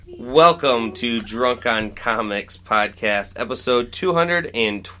Welcome to Drunk on Comics podcast, episode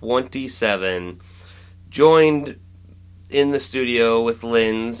 227. Joined in the studio with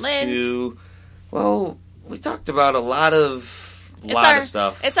Linz. We talked about a lot of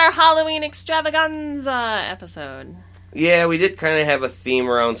stuff. It's our Halloween extravaganza episode. Yeah, we did kind of have a theme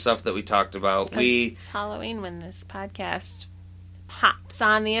around stuff that we talked about. It's Halloween when this podcast pops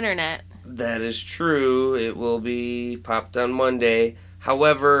on the internet. That is true. It will be popped on Monday.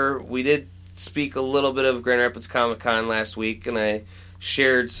 However, we did speak a little bit of Grand Rapids Comic Con last week, and I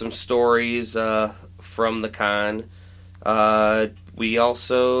shared some stories from the con. We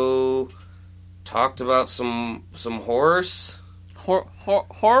also talked about some horrors.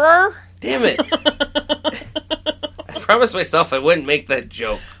 Horror? Damn it! I promised myself I wouldn't make that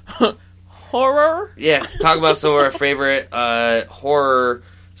joke. Horror? Yeah, talk about some of our favorite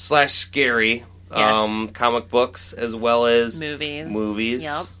horror/scary comic books as well as movies.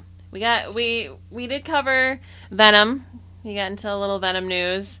 Yep. We did cover Venom. We got into a little Venom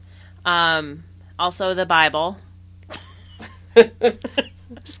news. Also the Bible. I'm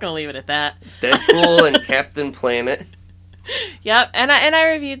just gonna leave it at that. Deadpool and Captain Planet. Yep, and I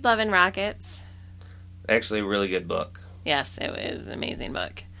reviewed Love and Rockets. Actually, a really good book. Yes, it was an amazing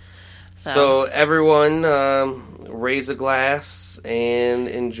book. So everyone, raise a glass and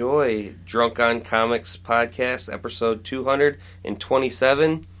enjoy Drunk on Comics podcast, episode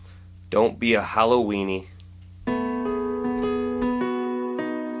 227. Don't be a Halloweenie.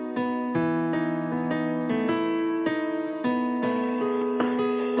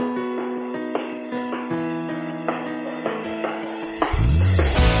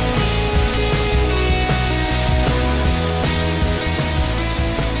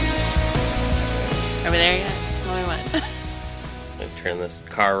 Are we there yet? Tell me when. I'm going to turn this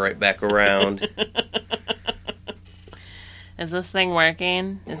car right back around. Is this thing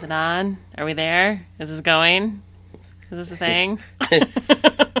working? Is it on? Are we there? Is this going? Is this a thing?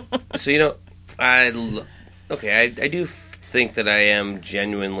 So, I do think that I am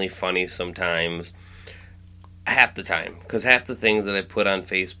genuinely funny sometimes. Half the time. Because half the things that I put on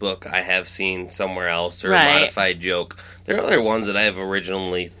Facebook I have seen somewhere else or a modified joke. There are other ones that I have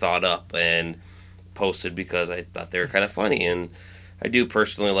originally thought up and posted because I thought they were kind of funny, and I do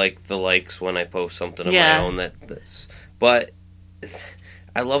personally like the likes when I post something of my own but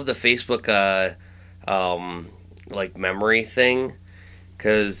I love the Facebook memory thing,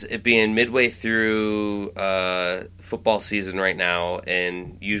 because it being midway through football season right now,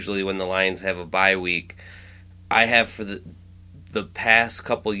 and usually when the Lions have a bye week, I have for the past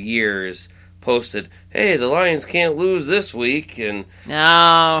couple years posted, hey, the Lions can't lose this week, and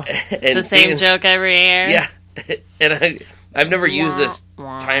the same joke every year. Yeah, and I've never used this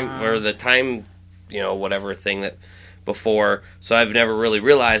time or the time, whatever thing that before, so I've never really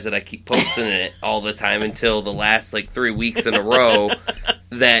realized that I keep posting it all the time until the last 3 weeks in a row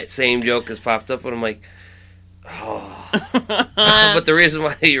that same joke has popped up, and I'm like, oh. But the reason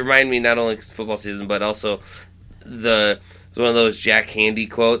why you remind me, not only football season, but also one of those Jack Handy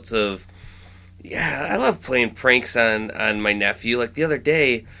quotes of, yeah, I love playing pranks on my nephew. Like the other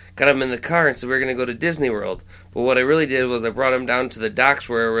day, got him in the car and said we were going to go to Disney World. But what I really did was I brought him down to the docks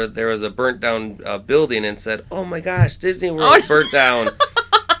where there was a burnt down building and said, oh my gosh, Disney World burnt down.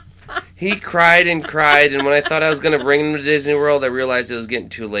 He cried and cried, and when I thought I was going to bring him to Disney World, I realized it was getting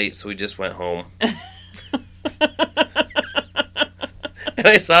too late, so we just went home. And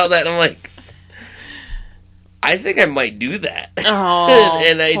I saw that, and I'm like, I think I might do that. Oh,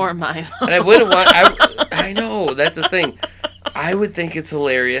 poor Milo. And I wouldn't want... I know, that's the thing. I would think it's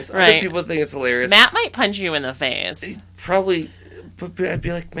hilarious. Right. Other people think it's hilarious. Matt might punch you in the face. Probably, but I'd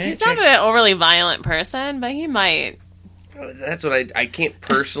be like, man... He's not an overly violent person, but he might. That's what I can't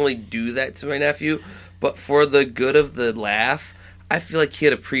personally do that to my nephew, but for the good of the laugh, I feel like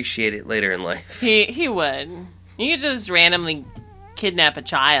he'd appreciate it later in life. He would. You could just randomly kidnap a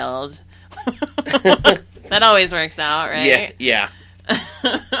child. That always works out, right? Yeah.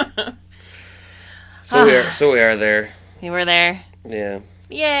 So we are there. You were there? Yeah.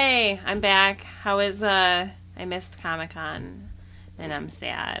 Yay! I'm back. How was I missed Comic-Con, and I'm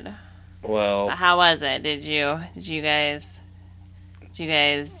sad. Well, but how was it? Did you guys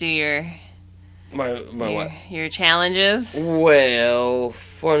do your what? Your challenges? Well,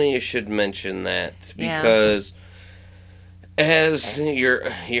 funny you should mention that, because as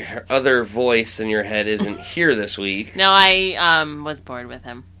your other voice in your head isn't here this week. No, I was bored with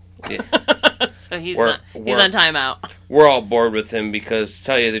him. Yeah. So he's on timeout. We're all bored with him because, to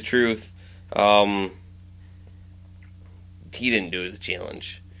tell you the truth, he didn't do the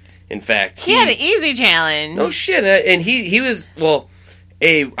challenge. In fact, he had an easy challenge. No shit, and he was, well,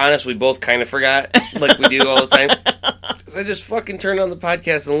 honest, we both kind of forgot, like we do all the time. So I just fucking turned on the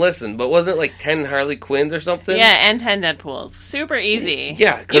podcast and listened. But wasn't it like 10 Harley Quinns or something? Yeah, and 10 Deadpools. Super easy.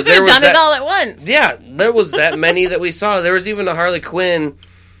 Yeah, you because could have done it all at once. Yeah, there was that many that we saw. There was even a Harley Quinn.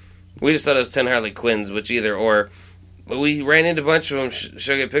 We just thought it was 10 Harley Quinns, which either or. But we ran into a bunch of them.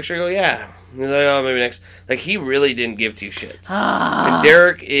 Should I get a picture? I go, yeah. He's like, oh, maybe next. Like, he really didn't give two shits. And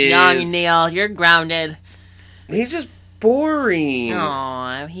Derek is... Young Neil, you're grounded. He's just boring.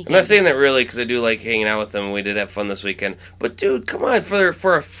 Aww, I'm not saying that really because I do like hanging out with him. And we did have fun this weekend. But, dude, come on.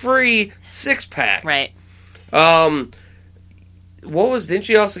 For a free 6-pack. Right. Didn't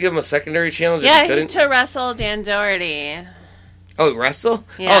you also give him a secondary challenge? Yeah, to wrestle Dan Doherty. Oh, wrestle?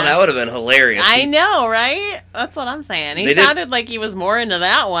 Yeah. Oh, that would have been hilarious. I know, right? That's what I'm saying. He sounded like he was more into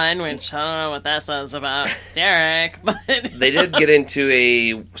that one, which I don't know what that says about Derek, but... They did get into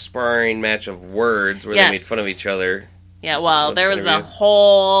a sparring match of words where they made fun of each other. Yeah, well, there was a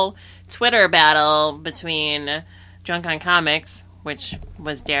whole Twitter battle between Drunk on Comics, which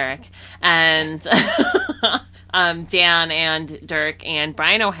was Derek, and Dan and Dirk, and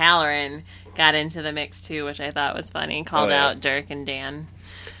Brian O'Halloran got into the mix too, which I thought was funny. Called out Dirk and Dan.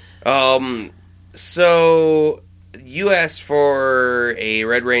 So you asked for a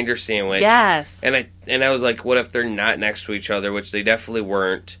Red Ranger sandwich. Yes. And I was like, what if they're not next to each other, which they definitely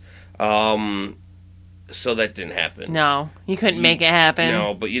weren't. So that didn't happen. No, you couldn't make it happen.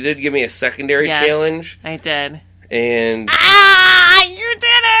 No, but you did give me a secondary challenge. I did. And you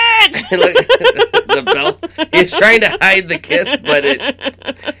did it! The belt. He was trying to hide the kiss, but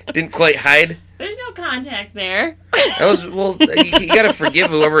it didn't quite hide. There's no contact there. You got to forgive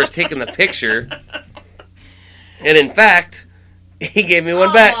whoever is taking the picture. And in fact, he gave me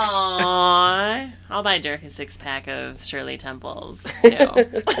one back. Aww. I'll buy Dirk a 6-pack of Shirley Temples too.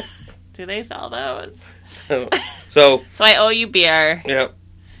 Do they sell those? So I owe you beer. Yep.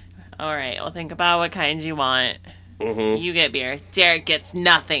 All right. Well, think about what kind you want. Mm-hmm. You get beer. Derek gets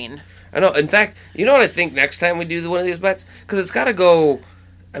nothing. I know. In fact, you know what I think next time we do one of these bets? Because it's got to go...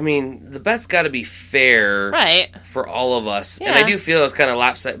 I mean, the bet's got to be fair for all of us. Yeah. And I do feel it's kind of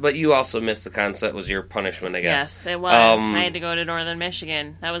lopsided, but you also missed the concept was your punishment, I guess. Yes, it was. I had to go to Northern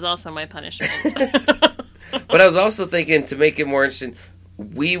Michigan. That was also my punishment. But I was also thinking, to make it more interesting,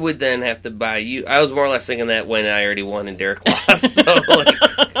 we would then have to buy you... I was more or less thinking that when I already won and Derek lost. So,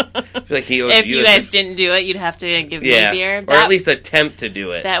 like he owes if you guys didn't do it, you'd have to give me beer. Or at least attempt to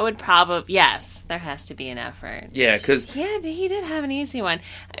do it. That would probably... Yes. There has to be an effort. Yeah, because... Yeah, he did have an easy one.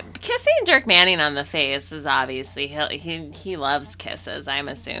 Kissing Dirk Manning on the face is obviously... He loves kisses, I'm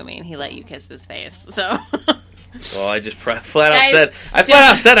assuming. He let you kiss his face, so... Well, I just flat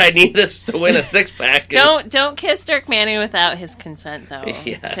out said I need this to win a 6-pack. Don't kiss Dirk Manning without his consent, though.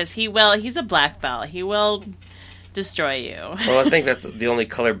 Yeah. Because he's a black belt. He will destroy you. Well, I think that's the only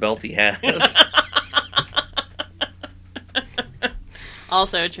color belt he has.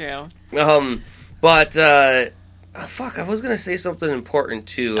 Also true. But, fuck, I was going to say something important,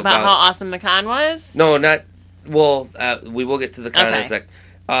 too. About how awesome the con was? No, not... Well, we will get to the con in a sec.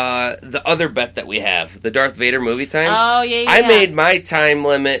 The other bet that we have, the Darth Vader movie times. Oh, yeah. I made my time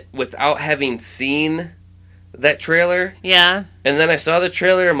limit without having seen that trailer. Yeah. And then I saw the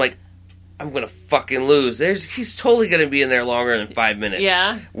trailer, I'm like, I'm going to fucking lose. He's totally going to be in there longer than 5 minutes.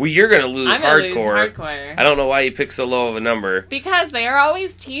 Yeah. You're going to lose hardcore. Hardcore. I don't know why you picked so low of a number. Because they are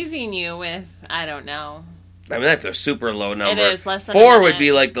always teasing you with, I don't know. I mean, that's a super low number. It is, less than 4 would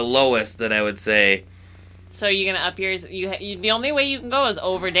be like the lowest that I would say. So you're going to up yours. The only way you can go is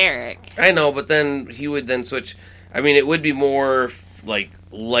over Derek. I know, but then he would then switch. I mean, it would be more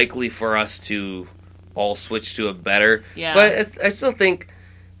likely for us to all switch to a better. Yeah. But I still think...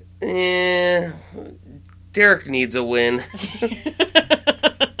 Derek needs a win.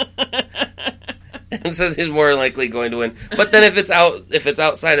 And says he's more likely going to win. But then if it's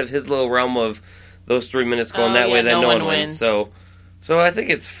outside of his little realm of those 3 minutes going way, then no one wins. So I think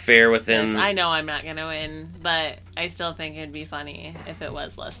it's fair within... Yes, I know I'm not going to win, but I still think it'd be funny if it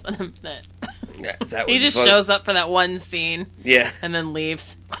was less than a minute. Yeah, that would he just shows up for that one scene. Yeah. And then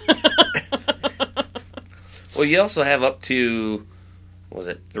leaves. Well, you also have up to... Was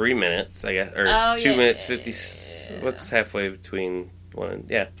it 3 minutes, I guess? Or 2 minutes, 50... Yeah. What's halfway between one and...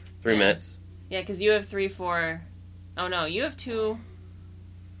 Yeah, 3 minutes. Yeah, because you have 3, 4... Oh, no, you have 2...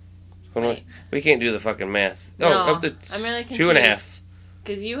 We can't do the fucking math. No, up to I'm really confused. 2.5.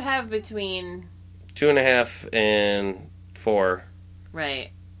 Because you have between... 2.5 and 4.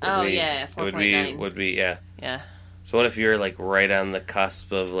 Right. 4.9. Would be, yeah. Yeah. So what if you're, right on the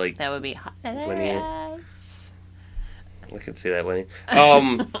cusp of, That would be hot. I can see that winning.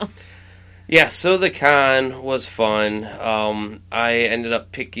 Yeah, so the con was fun. I ended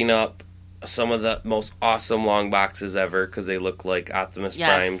up picking up some of the most awesome long boxes ever because they look like Optimus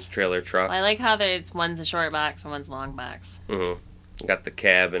Prime's trailer truck. Well, I like how one's a short box and one's a long box. Mm-hmm. Got the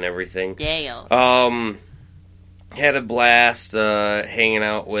cab and everything. Yeah. Had a blast hanging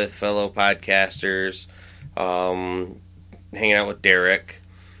out with fellow podcasters, hanging out with Derek.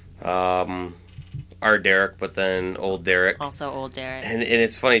 Our Derek, but then old Derek. Also old Derek. And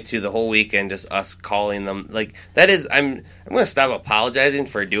it's funny, too, the whole weekend, just us calling them. Like, that is, I'm going to stop apologizing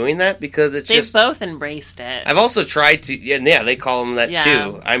for doing that because it's They've both embraced it. I've also tried to, yeah, they call them that,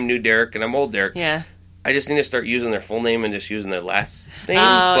 too. I'm new Derek and I'm old Derek. Yeah. I just need to start using their full name and just using their last name.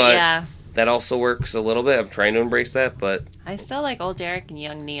 Oh, yeah. That also works a little bit. I'm trying to embrace that, but... I still like old Derek and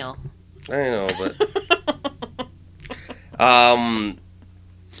young Neil. I know, but...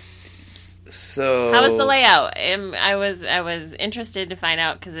 So how was the layout? I was interested to find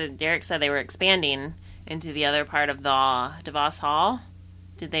out because Derek said they were expanding into the other part of the DeVos Hall.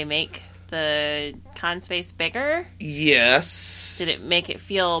 Did they make the con space bigger? Yes. Did it make it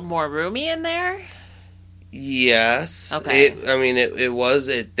feel more roomy in there? Yes. Okay. It was.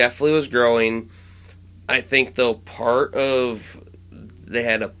 It definitely was growing. I think though they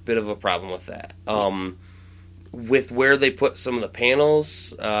had a bit of a problem with that. With where they put some of the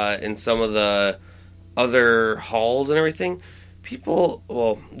panels and some of the other halls and everything,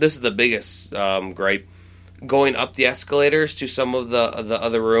 this is the biggest gripe. Going up the escalators to some of the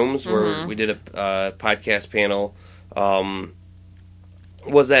other rooms where we did a podcast panel,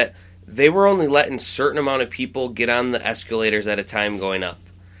 was that they were only letting a certain amount of people get on the escalators at a time going up.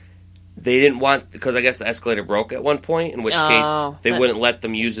 They didn't want, because I guess the escalator broke at one point, in which case they wouldn't let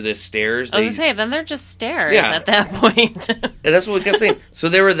them use it as stairs. I was going to say, then they're just stairs at that point. And that's what we kept saying. So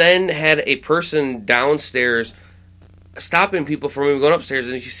they were then had a person downstairs stopping people from even going upstairs,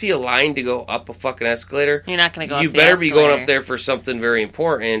 and if you see a line to go up a fucking escalator, you're not going to go up the escalator. You better be going up there for something very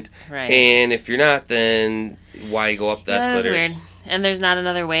important. Right. And if you're not, then why go up the escalators? That's weird. And there's not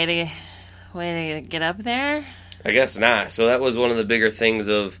another way to get up there? I guess not. So that was one of the bigger things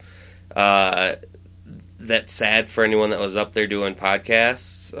of... that's sad for anyone that was up there doing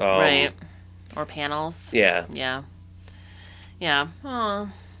podcasts. Right. Or panels. Yeah. Yeah. Yeah. Oh.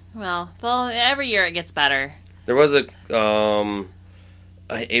 Well, every year it gets better. There was a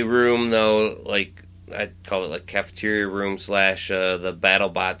room, though, like, I'd call it like cafeteria room / the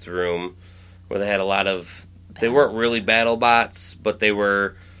BattleBots room, where they had a lot of... They weren't really BattleBots, but they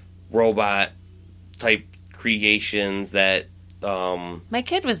were robot-type creations that... My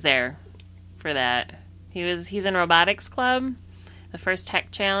kid was there for that. He's in robotics club, the first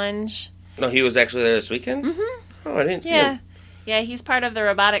tech challenge. No, he was actually there this weekend? Mm-hmm. Oh, I didn't see him. Yeah, he's part of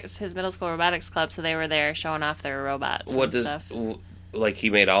his middle school robotics club, so they were there showing off their robots stuff. Like,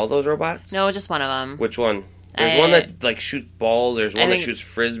 he made all those robots? No, just one of them. Which one? There's one that, like, shoots balls. There's one that shoots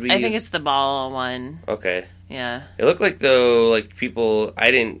frisbees. I think it's the ball one. Okay. Yeah. It looked like, though, like, people...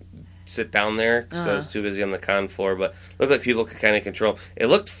 I didn't sit down there because I was too busy on the con floor, but it looked like people could kind of control. It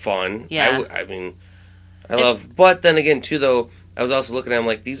looked fun. Yeah. I mean, I love... But then again, too, though, I was also looking at them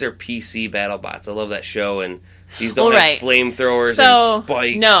like, these are PC BattleBots. I love that show, and these don't have flamethrowers and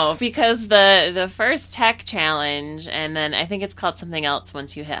spikes. No, because the first tech challenge, and then I think it's called something else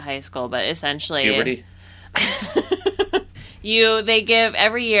once you hit high school, but essentially... Puberty? They give,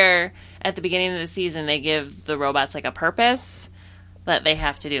 every year, at the beginning of the season, they give the robots, like, a purpose that they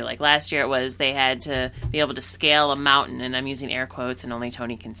have to do. Like, last year it was they had to be able to scale a mountain, and I'm using air quotes and only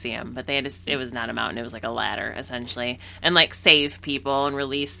Tony can see them, but it was not a mountain, it was like a ladder, essentially, and like save people and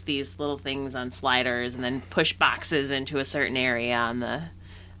release these little things on sliders and then push boxes into a certain area on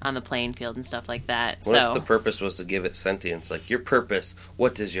the playing field and stuff like that. What if the purpose was to give it sentience? Like, your purpose,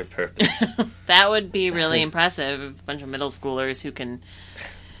 what is your purpose? That would be really impressive. A bunch of middle schoolers who can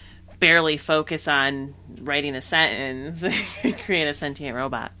barely focus on writing a sentence create a sentient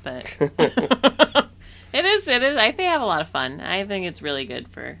robot, but it is I think they have a lot of fun. I think it's really good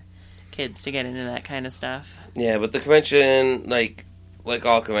for kids to get into that kind of stuff. Yeah, but the convention, like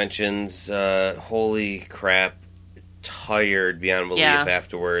all conventions, holy crap, tired beyond belief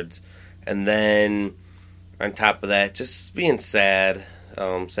afterwards, and then on top of that, just being sad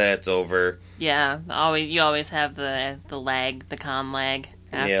it's over. Yeah, you always have the lag, the con lag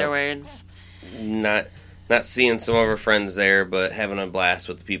afterwards. Not seeing some of our friends there, but having a blast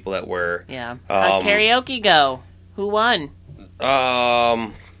with the people that were. Yeah. How'd karaoke go? Who won?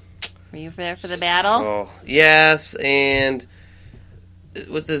 Were you there for the battle? Oh, yes, and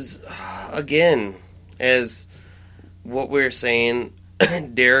with this, again, as what we were saying,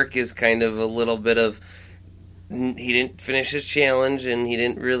 Derek is kind of a little bit of he didn't finish his challenge, and he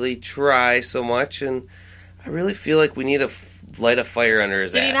didn't really try so much, and I really feel like we need to light a fire under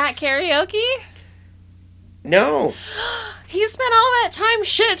his ass. Did he not karaoke? No. He spent all that time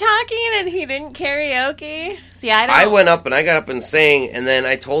shit talking and he didn't karaoke? See, I went up and I got up and sang, and then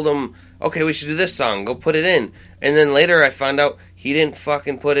I told him, okay, we should do this song. Go put it in. And then later I found out he didn't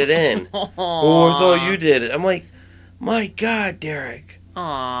fucking put it in. Oh, I thought you did it. I'm like, my God, Derek.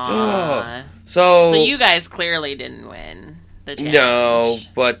 Aww. So you guys clearly didn't win the challenge. No,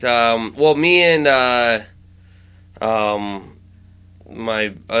 but, well, me and,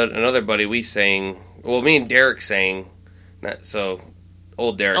 my, another buddy, we sang, well, me and Derek sang,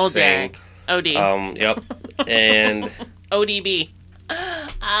 old Derek sang. Derek. OD. Yep. And. ODB.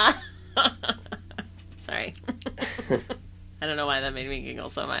 Sorry. I don't know why that made me giggle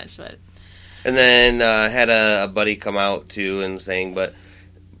so much, but. And then had a buddy come out too and sang, but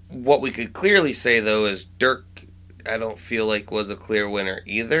what we could clearly say though is Dirk, I don't feel like was a clear winner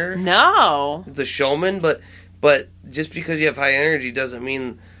either. No. The showman, but just because you have high energy doesn't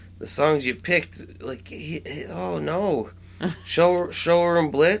mean the songs you picked, like, oh no. Showroom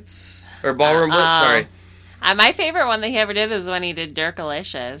Blitz? Or Ballroom Blitz, sorry. My favorite one that he ever did is when he did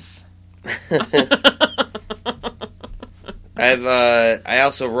Dirkalicious. I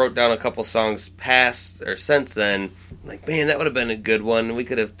also wrote down a couple songs past or since then. Like, man, that would have been a good one. We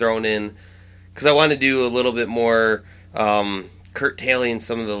could have thrown in, because I want to do a little bit more curtailing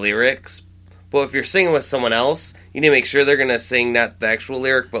some of the lyrics. But if you're singing with someone else, you need to make sure they're gonna sing not the actual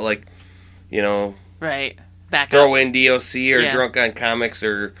lyric, but like, right, back throw up. in DOC or Drunk on Comics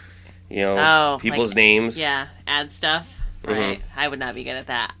or people's like, names. Yeah, add stuff. Mm-hmm. Right, I would not be good at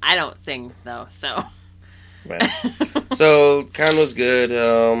that. I don't sing though, so. Right. So con was good.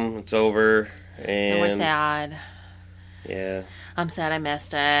 It's over, and we're sad. Yeah. I'm sad I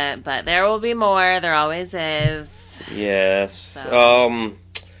missed it, but there will be more. There always is. Yes. So.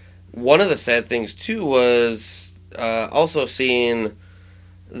 One of the sad things too was also seeing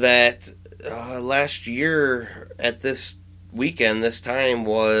that last year at this weekend, this time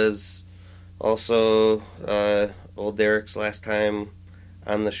was also old Derek's last time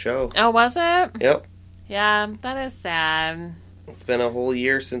on the show. Oh, was it? Yep. Yeah, that is sad. It's been a whole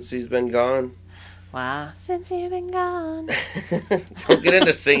year since he's been gone. Wow. Since you've been gone. Don't get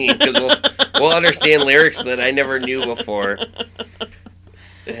into singing, because we'll understand lyrics that I never knew before.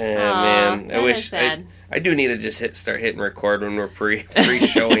 Man, I wish I do need to just start hitting record when we're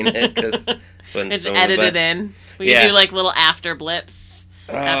pre-showing it, because it's when it's some edited of the best. in. We do like little after blips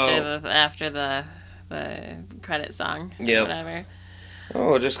after the credit song. Yep. Whatever.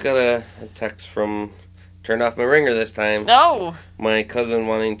 Oh, just got a text from Turned Off My Ringer this time. Oh! My cousin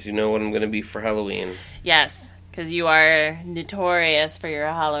wanting to know what I'm going to be for Halloween. Yes, because you are notorious for your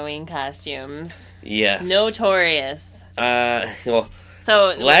Halloween costumes. Yes. Notorious. Well,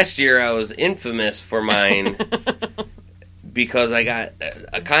 so last year I was infamous for mine because I got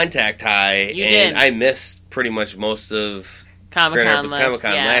a contact high, and I missed pretty much most of Comic-Con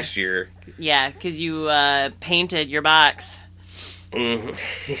last year. Yeah, because you painted your box. Mm-hmm.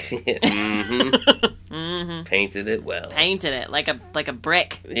 Mm-hmm. Painted it well. Painted it like a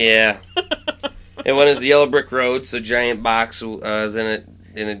brick. Yeah. And when it was the Yellow Brick Road, so giant box was in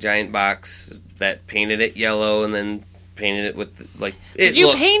a giant box that painted it yellow, and then painted it with Did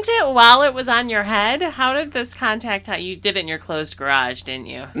you paint it while it was on your head? How did this contact? You did it in your closed garage, didn't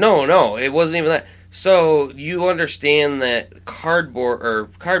you? No, it wasn't even that. So you understand that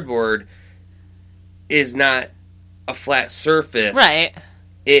cardboard is not a flat surface, right?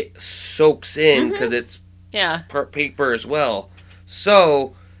 It soaks in because it's part paper as well.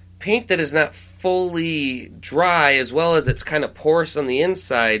 So paint that is not fully dry, as well as it's kind of porous on the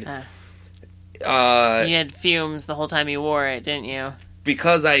inside. You had fumes the whole time you wore it, didn't you?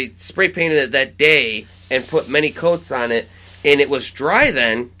 Because I spray painted it that day and put many coats on it, and it was dry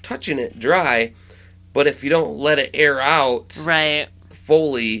then, touching it dry. But if you don't let it air out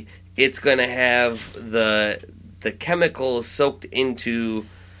fully, it's going to have the chemicals soaked into,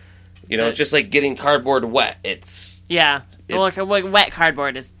 it's just like getting cardboard wet. Wet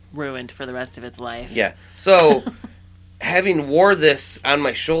cardboard is ruined for the rest of its life. Yeah. So, having wore this on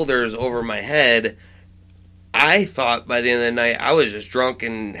my shoulders over my head, I thought by the end of the night I was just drunk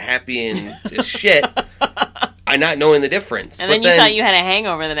and happy and just shit. I not knowing the difference. And then you thought you had a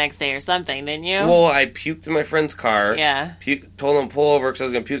hangover the next day or something, didn't you? Well, I puked in my friend's car. Yeah. Told him to pull over because I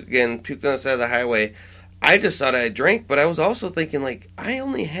was going to puke again. Puked on the side of the highway. I just thought I drank, but I was also thinking, I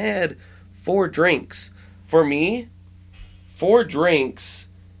only had 4 drinks. For me, 4 drinks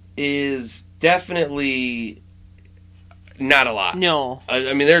is definitely not a lot. No.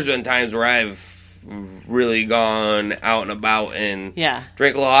 I mean, there's been times where I've really gone out and about and Yeah.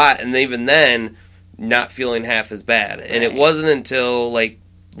 drank a lot, and even then, not feeling half as bad. And it wasn't until, like,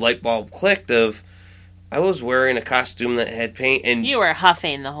 light bulb clicked of, I was wearing a costume that had paint, and You were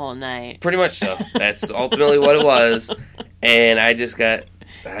huffing the whole night. pretty much so. That's ultimately what it was. And I just got...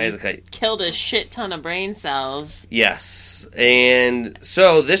 Killed a shit ton of brain cells. Yes. And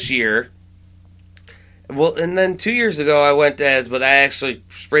so this year... Well, and then 2 years ago I went as... But I actually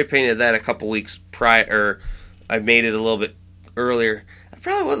spray painted that a couple weeks prior... Or I made it a little bit earlier. I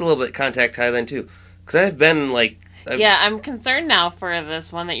probably was a little bit contact high then, too. Because I've been, like... I'm concerned now for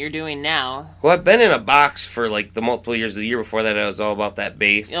this one that you're doing now. Well, I've been in a box for, like, the multiple years. The year before that, I was all about that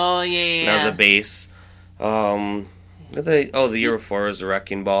base. Oh, yeah. And I was a base. The year before was the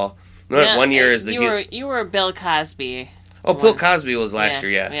Wrecking Ball. Yeah, 1 year is the... You were Bill Cosby. Oh, Bill Cosby was last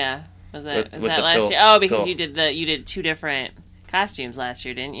year, yeah. Yeah. Was With that the last year? Oh, because pill. you did two different costumes last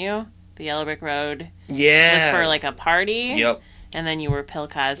year, didn't you? The Yellow Brick Road Yeah. was for, like, a party. Yep. And then you were Bill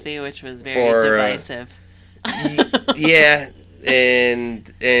Cosby, which was very For, divisive. Yeah,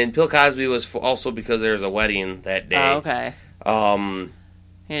 and Bill Cosby was also because there was a wedding that day. Oh, okay. I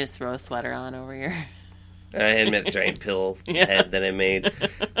You just throw a sweater on over your... had a giant pill Yeah. head that I made.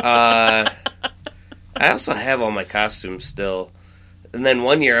 I also have all my costumes still. And then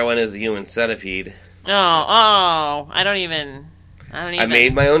 1 year I went as a human centipede. I don't even... I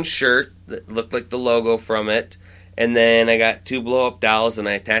made my own shirt that looked like the logo from it. And then I got 2 blow-up dolls, and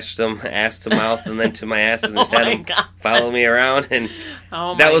I attached them ass to mouth and then to my ass, and just had them follow me around. And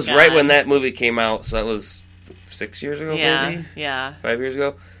that was right when that movie came out, so that was 6 years ago, maybe? Yeah. 5 years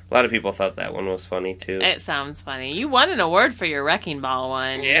ago? A lot of people thought that one was funny, too. It sounds funny. You won an award for your Wrecking Ball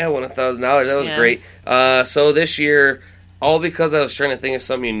one. Yeah, I won $1,000. That was Yeah. great. So this year, all because I was trying to think of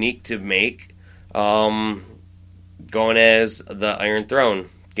something unique to make, going as the Iron Throne,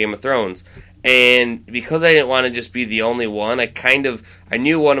 Game of Thrones. And because I didn't want to just be the only one, I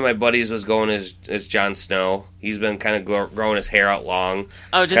knew one of my buddies was going as Jon Snow. He's been kind of growing his hair out long.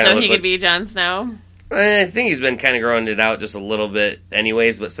 Oh, just so he could be Jon Snow? I think he's been kind of growing it out just a little bit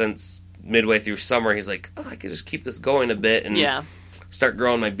anyways, but since midway through summer, he's like, I could just keep this going a bit and start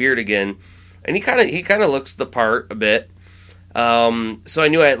growing my beard again. And he kind of looks the part a bit. So I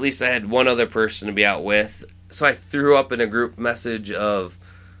knew at least I had one other person to be out with. So I threw up in a group message of,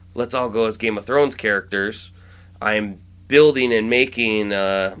 let's all go as Game of Thrones characters. I'm building and making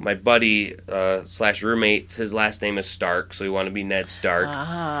my buddy / roommate. His last name is Stark, so we want to be Ned Stark.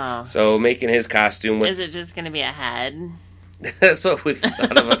 Oh. So making his costume. Is it just going to be a head? That's what we've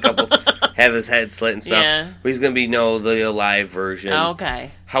thought of a couple. Have his head slit and stuff. Yeah. But he's going to be the alive version. Oh,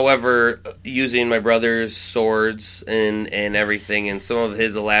 okay. However, using my brother's swords and everything, and some of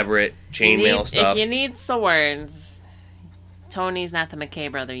his elaborate chainmail stuff. If you need swords, Tony's not the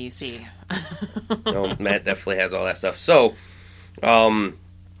McKay brother you see. No, Matt definitely has all that stuff. So, got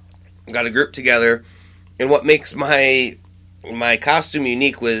a group together, and what makes my costume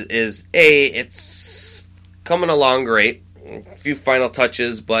unique is it's coming along great. A few final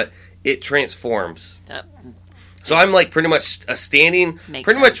touches, but it transforms. So I'm like pretty much a standing,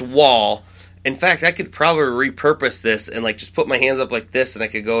 much wall. In fact, I could probably repurpose this and like just put my hands up like this, and I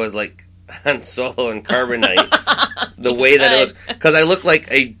could go as like Han Solo and Carbonite. The way that it looks, because I look like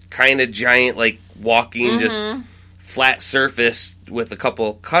a kind of giant, like walking just flat surface with a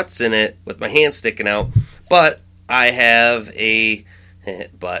couple cuts in it, with my hands sticking out. But I have a,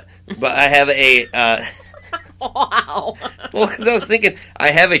 but I have a. Wow. Well, because I was thinking,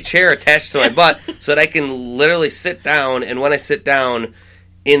 I have a chair attached to my butt so that I can literally sit down, and when I sit down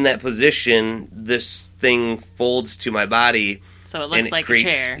in that position, this thing folds to my body. So it looks like a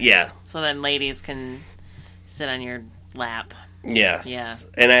chair. Yeah. So then ladies can sit on your lap. Yes. Yeah.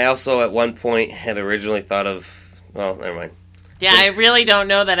 And I also, at one point, had originally thought of... Well, never mind. Yeah, I really don't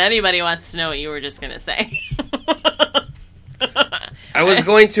know that anybody wants to know what you were just going to say. I was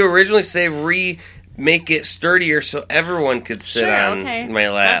going to originally say make it sturdier so everyone could sit on my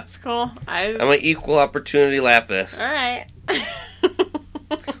lap. That's cool. I'm an equal opportunity lapist. All right.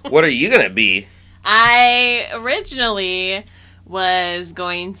 What are you going to be? I originally was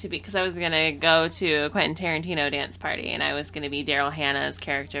going to be, because I was going to go to a Quentin Tarantino dance party, and I was going to be Daryl Hannah's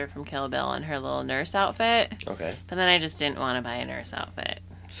character from Kill Bill in her little nurse outfit. Okay. But then I just didn't want to buy a nurse outfit.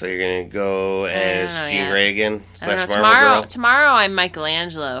 So you're going to go as Jean Reagan / Marvel Girl? Tomorrow I'm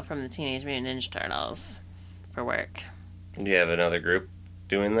Michelangelo from the Teenage Mutant Ninja Turtles for work. Do you have another group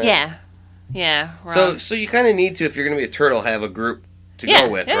doing that? Yeah. Yeah. So you kind of need to, if you're going to be a turtle, have a group to go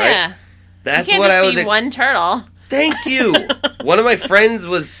with, right? Yeah. That's you can't what just I was. Be one turtle. Thank you. One of my friends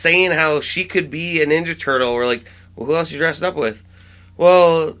was saying how she could be a Ninja Turtle. We're like, well, who else are you dressed up with?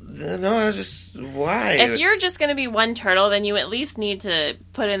 Well, no, I was just... Why? If you're just going to be one turtle, then you at least need to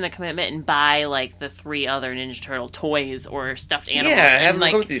put in the commitment and buy, like, the 3 other Ninja Turtle toys or stuffed animals. Yeah, and, have them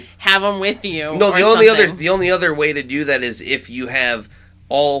like, come with you. Have them with you. No, or the only other way to do that is if you have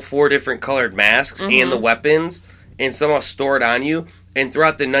all 4 different colored masks and the weapons, and somehow store it on you, and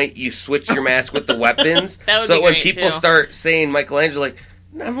throughout the night you switch your mask with the weapons. So when people start saying Michelangelo, like,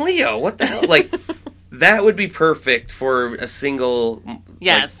 I'm Leo, what the hell? Like, that would be perfect for a single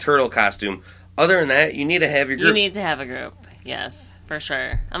like, turtle costume. Other than that, you need to have your group. You need to have a group, yes, for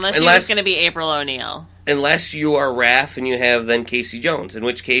sure. Unless you're just going to be April O'Neil. Unless you are Raph and you have then Casey Jones, in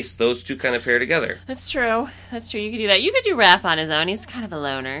which case those two kind of pair together. That's true. You could do that. You could do Raph on his own. He's kind of a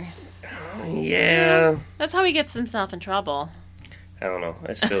loner. Yeah. That's how he gets himself in trouble. I don't know.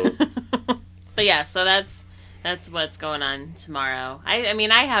 I still... But yeah, so that's what's going on tomorrow. I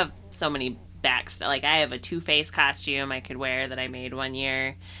mean, I have so many like, I have a Two-Face costume I could wear that I made one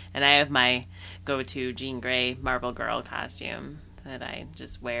year, and I have my go-to Jean Grey Marvel Girl costume that I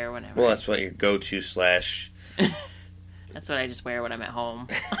just wear whenever. Well, that's what your go-to / That's what I just wear when I'm at home.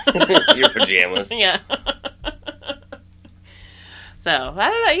 Your pajamas. Yeah. So, I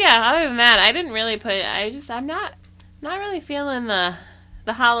don't know. Yeah, other than that, I didn't really I'm not really feeling the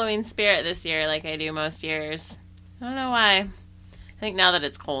Halloween spirit this year like I do most years. I don't know why. I think now that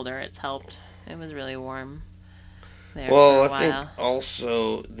it's colder, it's helped. It was really warm there for a while. I think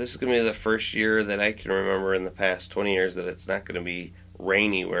also this is going to be the first year that I can remember in the past 20 years that it's not going to be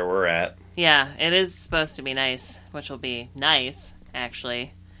rainy where we're at. Yeah, it is supposed to be nice, which will be nice,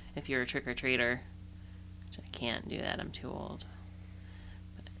 actually, if you're a trick-or-treater. Which I can't do that, I'm too old.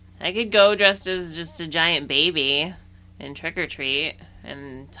 But I could go dressed as just a giant baby and trick-or-treat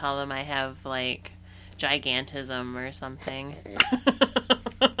and tell them I have, like, gigantism or something.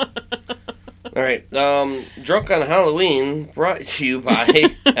 All right, Drunk on Halloween brought to you by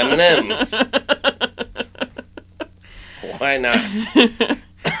M&M's. Why not?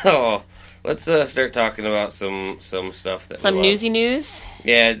 Oh, let's start talking about some stuff that some newsy news.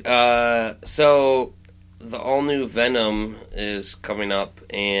 Yeah, so the all new Venom is coming up,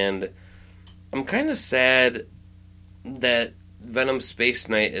 and I'm kind of sad that Venom Space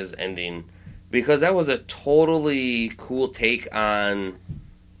Knight is ending because that was a totally cool take on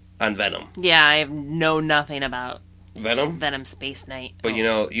Venom. Yeah, I know nothing about Venom Space Knight. But you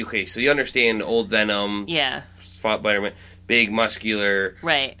know, okay, so you understand old Venom. Yeah. Fought Spider-Man, big, muscular.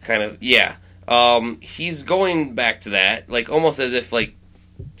 Right. Kind of, yeah. He's going back to that, like, almost as if, like,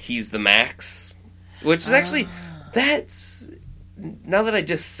 he's the Max. Which is actually, that's, now that I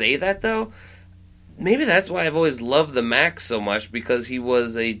just say that, though, maybe that's why I've always loved the Max so much, because he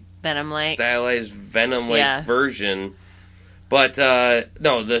was a Venom-like. Stylized Venom-like version. But,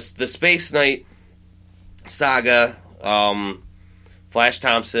 no, the Space Knight saga, Flash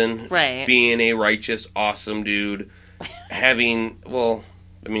Thompson being a righteous, awesome dude, having, well,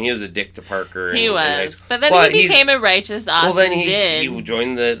 I mean, he was a dick to Parker. He was. But then he became a righteous, awesome he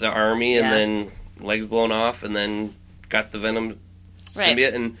joined the army and then legs blown off and then got the Venom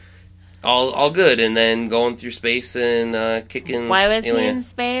symbiote and all good. And then going through space and kicking Why was aliens. He in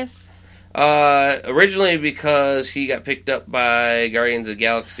space? Originally because he got picked up by Guardians of the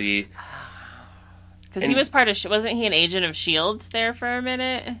Galaxy. Because he was part of... Wasn't he an agent of S.H.I.E.L.D. there for a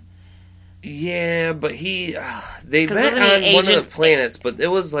minute? Yeah, but they met on one of the planets, but it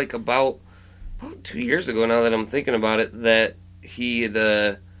was like about 2 years ago now that I'm thinking about it, that he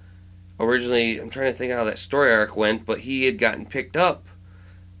had originally... I'm trying to think how that story arc went, but he had gotten picked up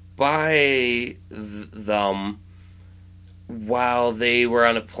by them while they were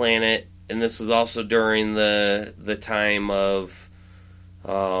on a planet, and this was also during the time of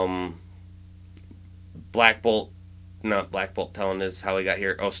Black Bolt telling us how he got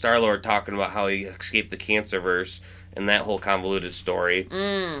here. Oh, Star-Lord talking about how he escaped the Cancerverse and that whole convoluted story.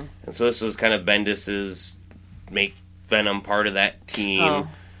 And so this was kind of Bendis's make Venom part of that team. Oh,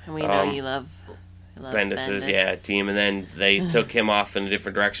 and we know you love Bendis's team, and then they took him off in a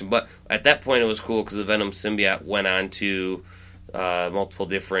different direction. But at that point, it was cool because the Venom symbiote went on to multiple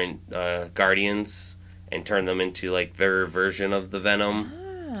different Guardians and turned them into like their version of the Venom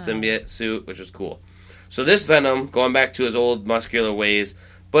symbiote suit, which was cool. So this Venom, going back to his old muscular ways,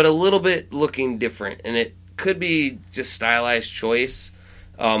 but a little bit looking different, and it could be just stylized choice.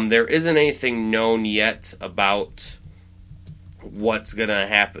 There isn't anything known yet about what's gonna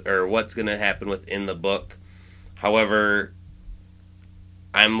happen within the book. However,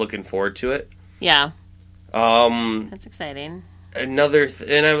 I'm looking forward to it. Yeah. That's exciting. And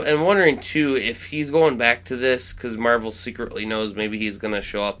I'm wondering too if he's going back to this because Marvel secretly knows maybe he's gonna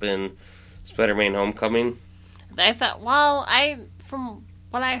show up in Spider-Man: Homecoming. I thought, well, from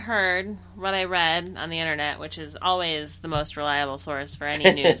what I heard, what I read on the internet, which is always the most reliable source for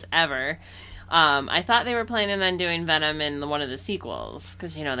any news ever, I thought they were planning on doing Venom in one of the sequels,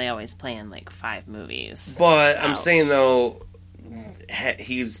 because, they always plan, 5 movies. But I'm saying, though,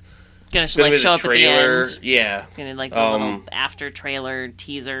 he's going to, show up at the end. Yeah. It's going to, the little after-trailer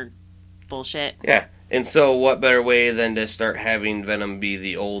teaser bullshit. Yeah. And so what better way than to start having Venom be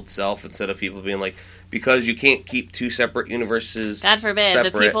the old self instead of people being like, because you can't keep 2 separate universes God forbid,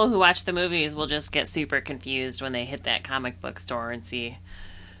 separate. The people who watch the movies will just get super confused when they hit that comic book store and see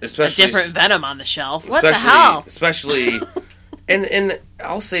a different Venom on the shelf. What the hell? Especially, and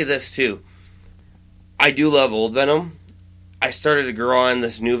I'll say this too. I do love old Venom. I started to grow on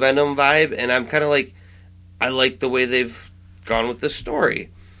this new Venom vibe, and I'm kind of like, I like the way they've gone with this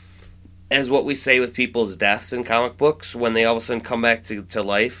story. As what we say with people's deaths in comic books, when they all of a sudden come back to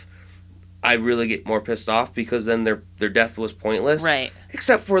life, I really get more pissed off because then their death was pointless. Right.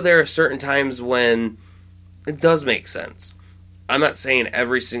 Except for there are certain times when it does make sense. I'm not saying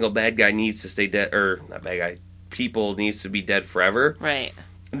every single bad guy needs to stay dead, or not bad guy, people needs to be dead forever. Right.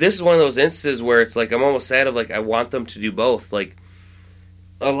 This is one of those instances where it's like, I'm almost sad of, I want them to do both.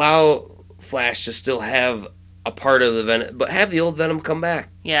 Allow Flash to still have a part of the Venom, but have the old Venom come back.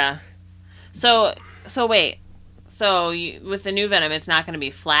 Yeah. So wait. So with the new Venom, it's not going to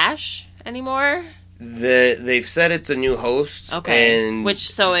be Flash anymore? They've said it's a new host. Okay. And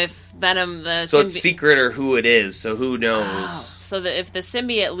So if Venom... So it's secret or who it is, so who knows? Oh. So that if the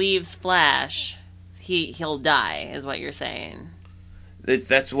symbiote leaves Flash, he'll die, is what you're saying.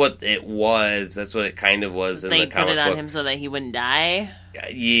 That's what it was. That's what it kind of was in the comic book. They put it on him so that he wouldn't die?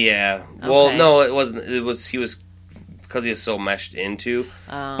 Yeah. Okay. Well, no, it wasn't. He was... because he was so meshed into.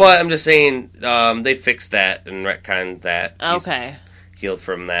 But I'm just saying, they fixed that and retconned that. Okay. He's healed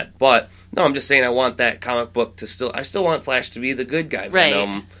from that. But, no, I'm just saying I want that comic book to still... I still want Flash to be the good guy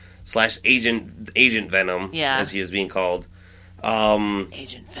Venom / Agent Venom, as he is being called.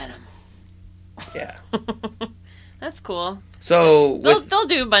 Agent Venom. Yeah. That's cool. So they'll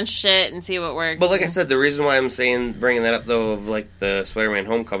do a bunch of shit and see what works. But like I said, the reason why I'm bringing that up, though, of the Spider-Man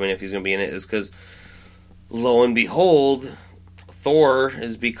Homecoming, if he's going to be in it, is because... lo and behold, Thor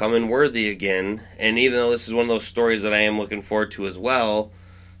is becoming worthy again. And even though this is one of those stories that I am looking forward to as well,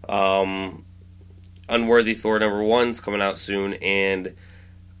 Unworthy Thor #1's coming out soon, and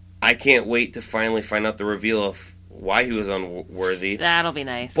I can't wait to finally find out the reveal of why he was unworthy. That'll be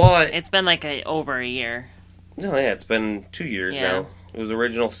nice. But it's been over a year. No, yeah, it's been 2 years now. It was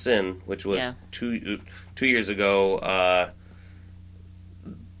Original Sin, which was 2 years ago,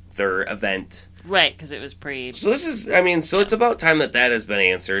 their event. Right, because it was pre... So this is, it's about time that has been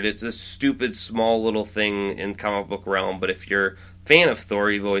answered. It's a stupid, small little thing in comic book realm, but if you're a fan of Thor,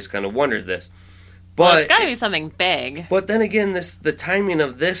 you've always kind of wondered this. But it's got to be something big. But then again, the timing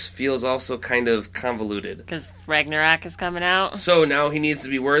of this feels also kind of convoluted. Because Ragnarok is coming out. So now he needs to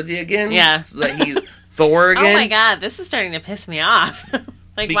be worthy again? Yeah. So that he's Thor again? Oh my god, this is starting to piss me off.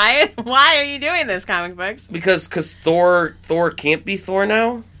 Why are you doing this, comic books? Because Thor can't be Thor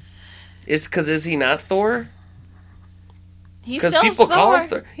now? Is he not Thor? He's still people Thor. Call him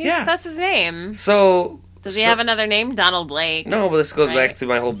Thor. That's his name. So does he have another name? Donald Blake. No, but this goes back to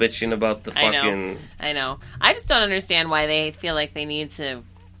my whole bitching about the fucking... I know. I just don't understand why they feel like they need to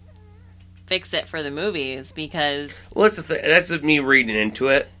fix it for the movies, because... Well, that's me reading into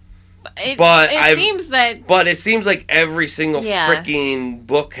it. But it seems like every single freaking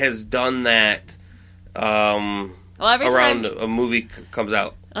book has done that around a movie comes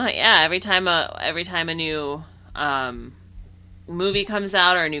out. Every time a new movie comes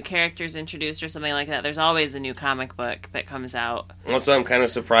out or a new character is introduced or something like that, there's always a new comic book that comes out. Also, I'm kind of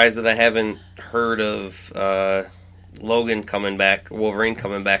surprised that I haven't heard of Wolverine coming back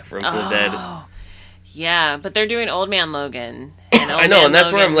from the dead. Yeah, but they're doing Old Man Logan. I know, and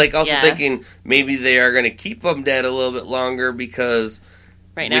that's where I'm thinking maybe they are going to keep him dead a little bit longer because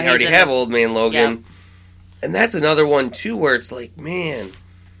right now we already have Old Man Logan. Yep. And that's another one, too, where it's like, man...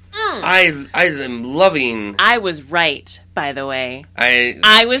 I am loving... I was right, by the way.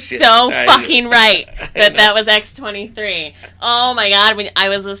 I was fucking right that was X-23. Oh my god, when I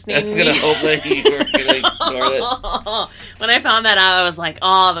was listening... I was going to hope that you were going to ignore it. When I found that out, I was like,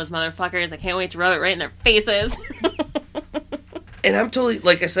 oh, those motherfuckers, I can't wait to rub it right in their faces. And I'm totally...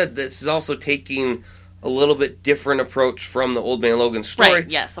 Like I said, this is also taking a little bit different approach from the Old Man Logan story. Right,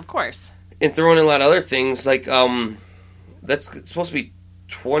 yes, of course. And throwing in a lot of other things, like, it's supposed to be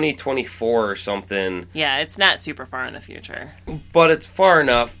 2024 or something. Yeah, it's not super far in the future. But it's far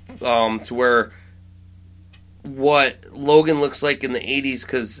enough to where what Logan looks like in the 80s,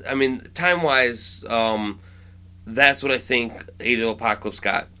 because, time-wise, that's what I think Age of Apocalypse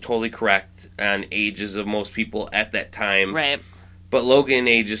got totally correct on ages of most people at that time. Right. But Logan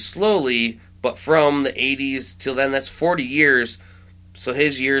ages slowly, but from the 80s till then, that's 40 years. So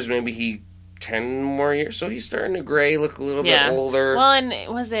his years, maybe 10 more years. So he's starting to gray, look a little bit older. Well,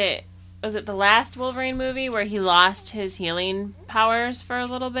 and was it the last Wolverine movie where he lost his healing powers for a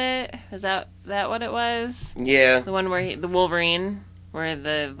little bit? Is that what it was? Yeah. The one where the Wolverine, where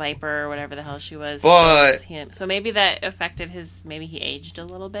the Viper or whatever the hell she was. But so maybe that affected maybe he aged a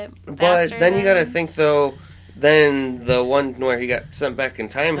little bit faster. But then you got to think though. Then the one where he got sent back in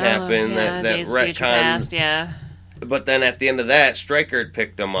time happened. That retcon. Yeah. But then at the end of that, Stryker had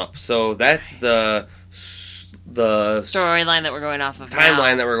picked him up. So that's the storyline that we're going off of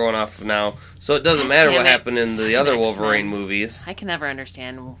timeline that we're going off of now. So it doesn't matter what happened in the other Wolverine movies. I can never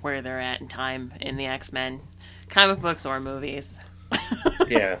understand where they're at in time in the X-Men. Comic books or movies.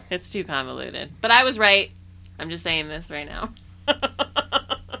 Yeah. It's too convoluted. But I was right. I'm just saying this right now.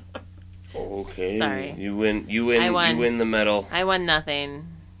 Okay. Sorry. You win. You win the medal. I won nothing,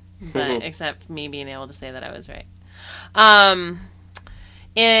 but except me being able to say that I was right.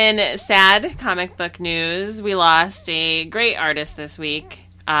 In sad comic book news, we lost a great artist this week,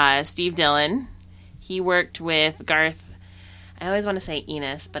 Steve Dillon. He worked with Garth. I always want to say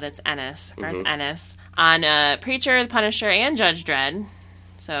Ennis, but it's Ennis. Garth Ennis on Preacher, The Punisher, and Judge Dredd.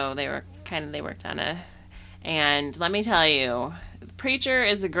 So they worked on it. And let me tell you, Preacher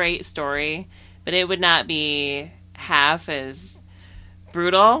is a great story, but it would not be half as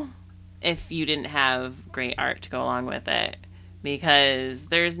brutal if you didn't have great art to go along with it. Because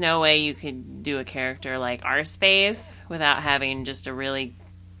there's no way you could do a character like Arspace without having just a really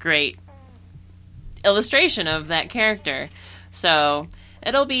great illustration of that character. So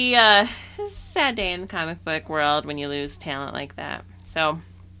it'll be a sad day in the comic book world when you lose talent like that. So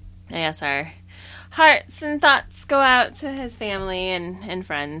I guess our hearts and thoughts go out to his family and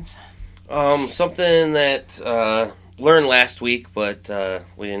friends. Something that learned last week, but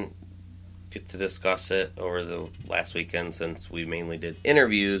we didn't get to discuss it over the last weekend since we mainly did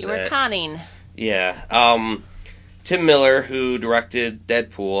interviews. You were conning. Yeah. Tim Miller, who directed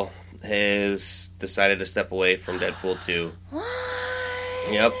Deadpool, has decided to step away from Deadpool 2. What?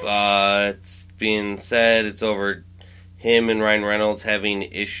 Yep. It's being said it's over him and Ryan Reynolds having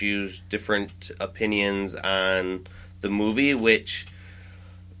issues, different opinions on the movie, which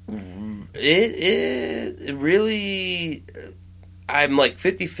it really... I'm like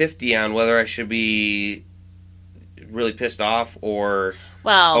 50-50 on whether I should be really pissed off or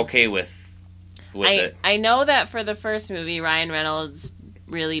okay with it. I know that for the first movie, Ryan Reynolds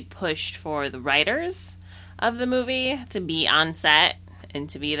really pushed for the writers of the movie to be on set and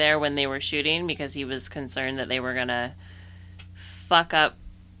to be there when they were shooting because he was concerned that they were going to fuck up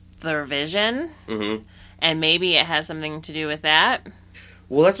their vision. Mm-hmm. And maybe it has something to do with that.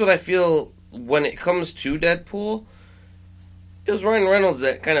 Well, that's what I feel when it comes to Deadpool. It was Ryan Reynolds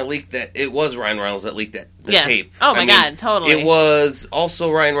that kind of leaked that. It was Ryan Reynolds that leaked the tape. Oh, my God, totally. It was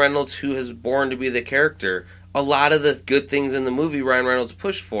also Ryan Reynolds who has born to be the character. A lot of the good things in the movie Ryan Reynolds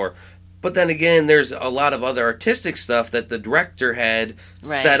pushed for. But then again, there's a lot of other artistic stuff that the director had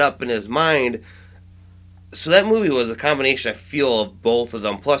set up in his mind. So that movie was a combination, I feel, of both of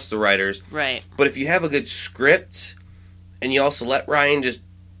them, plus the writers. Right. But if you have a good script, and you also let Ryan just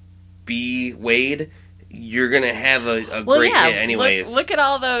be Wade... You're gonna have a great hit anyways. Look at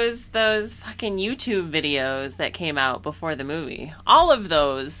all those fucking YouTube videos that came out before the movie. All of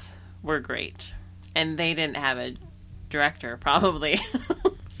those were great, and they didn't have a director probably.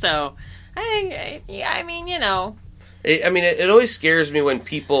 So, I mean, you know. It always scares me when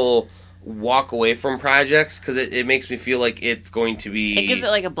people walk away from projects because it makes me feel like it's going to be. It gives it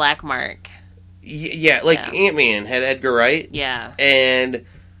like a black mark. Ant-Man had Edgar Wright. Yeah, and.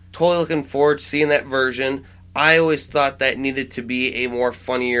 Totally looking forward to seeing that version. I always thought that needed to be a more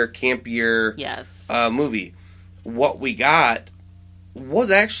funnier, campier movie. What we got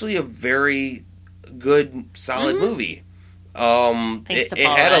was actually a very good, solid movie. It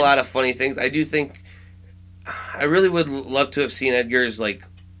had a lot of funny things. I do think I really would love to have seen Edgar's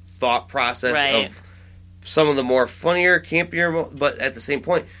thought process of some of the more funnier, campier, but at the same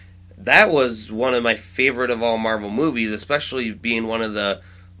point, that was one of my favorite of all Marvel movies, especially being one of the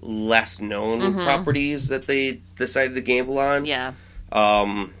less known properties that they decided to gamble on. Yeah.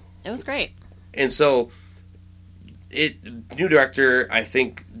 It was great. And so new director, I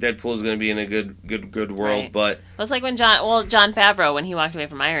think Deadpool is going to be in a good world, but it's like when John Favreau when he walked away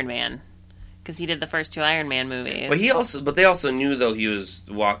from Iron Man because he did the first 2 Iron Man movies. But they also knew though he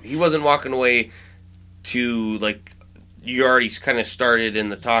wasn't walking away to you already kind of started in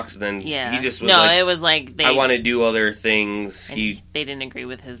the talks, and then Yeah. he just was no, like, it was like I want to do other things. they didn't agree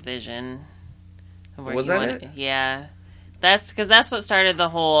with his vision. of where Was he that wanted- it? Yeah. That's what started the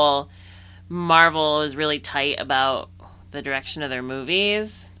whole Marvel is really tight about the direction of their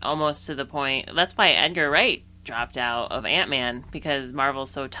movies, almost to the point. That's why Edgar Wright dropped out of Ant-Man, because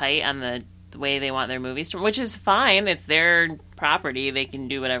Marvel's so tight on the way they want their movies to, which is fine. It's their property. They can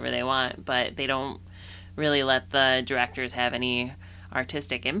do whatever they want, but they don't really let the directors have any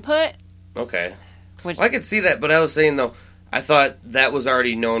artistic input. Okay. Which, Well, I could see that, but I was saying, though, I thought that was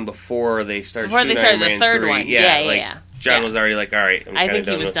already known before they started Before they shooting started Iron the Man third 3. one. Yeah, Yeah, like, yeah. John Yeah. was already like, all right, I'm I kinda think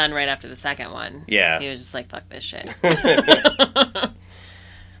he done was with- done right after the second one. Yeah. He was just like, fuck this shit.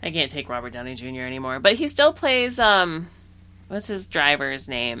 I can't take Robert Downey Jr. anymore. But he still plays, what's his driver's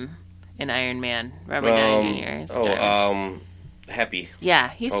name in Iron Man? Robert Downey Jr. 's driver's. Happy. Yeah,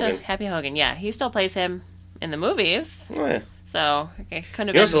 he's still, Hogan. Happy Hogan. Yeah, he still plays him in the movies. Oh, yeah. So, it couldn't have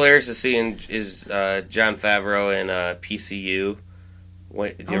You know what's been... hilarious to see is John Favreau in PCU.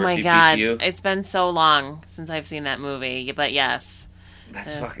 Wait, did you Oh ever my see god, PCU? it's been so long since I've seen that movie. But yes.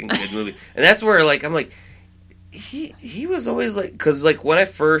 That's a fucking good movie. And that's where, like, I'm like, he was always like, because, like, when I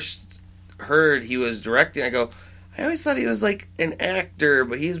first heard he was directing, I go, I always thought he was, like, an actor,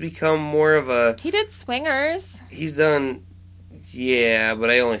 but he's become more of a, He did Swingers. he's done, yeah, but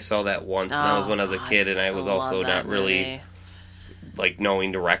I only saw that once, and that was when I was a God, kid, and I was love also that not really, movie. like,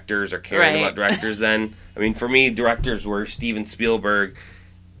 knowing directors or caring Right. about directors then. I mean, for me, directors were Steven Spielberg.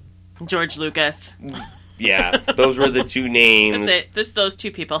 George Lucas. Yeah, those were the two names. That's it. Just those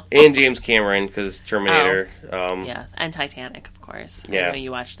two people. And James Cameron, because Terminator. Yeah, and Titanic, of course. Yeah. I know you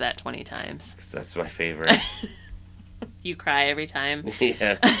watched that 20 times. 'Cause that's my favorite. You cry every time.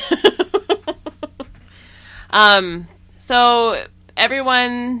 Yeah. So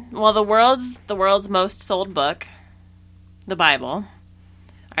everyone, well, the world's most sold book, the Bible,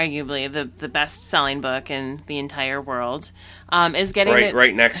 arguably the best selling book in the entire world, is getting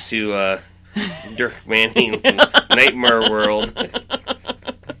right next to Dirk Manning's Nightmare World.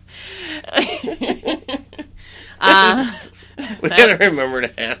 We gotta remember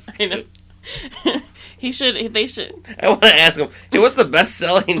to ask. I know. They should. I want to ask him, hey, what's the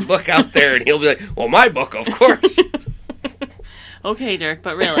best-selling book out there? And he'll be like, well, my book, of course. Okay, Dirk,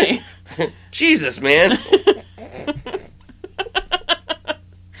 but really. Jesus, man.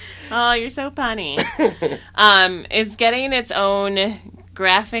 Oh, you're so funny. Is getting its own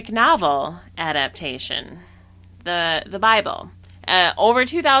graphic novel adaptation. The Bible. Over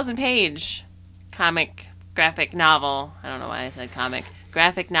 2,000 page comic graphic novel. I don't know why I said comic.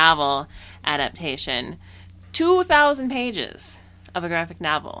 Graphic novel adaptation. 2,000 pages of a graphic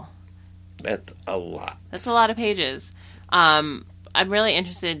novel. That's a lot. That's a lot of pages. I'm really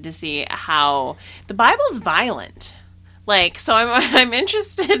interested to see how the Bible's violent. Like, so I'm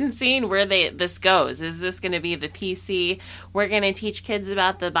interested in seeing where this goes. Is this going to be the PC? We're going to teach kids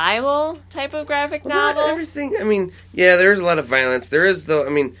about the Bible type of graphic novel. Everything. I mean, yeah, there's a lot of violence. There is, though. I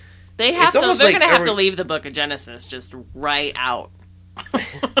mean, They have it's to. almost They're like going to have every- to leave the Book of Genesis just right out.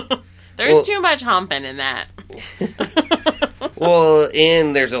 There's Well- too much humping in that. well,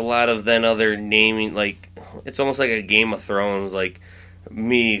 and there's a lot of then other naming. Like, it's almost like a Game of Thrones. Like,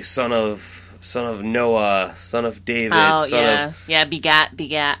 me, son of Noah, son of David. Oh son yeah, of... yeah. Begat.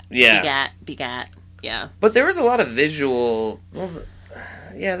 Yeah. Begat. Yeah. But there was a lot of visual. Well,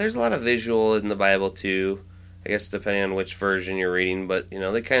 yeah, there's a lot of visual in the Bible too. I guess depending on which version you're reading, but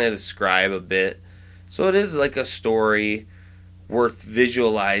they kind of describe a bit. So it is like a story worth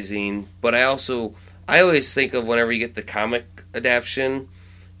visualizing. But I always think of whenever you get the comic adaptation,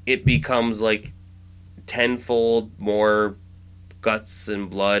 it becomes like tenfold more guts and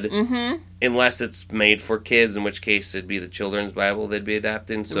blood. Mm-hmm. Unless it's made for kids, in which case it'd be the children's Bible they'd be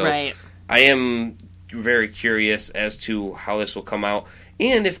adapting. So Right. I am very curious as to how this will come out,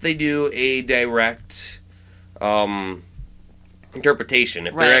 and if they do a direct interpretation,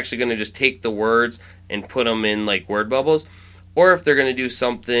 if they're Right. actually going to just take the words and put them in like word bubbles, or if they're going to do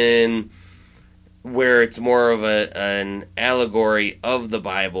something where it's more of an allegory of the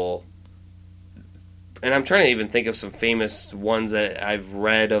Bible. And I'm trying to even think of some famous ones that I've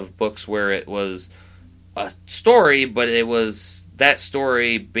read of books where it was a story, but it was that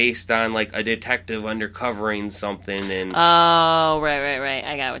story based on like a detective undercovering something. And Oh, right.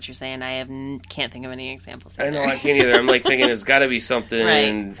 I got what you're saying. I can't think of any examples. I know either. I can't either. I'm like thinking it's got to be something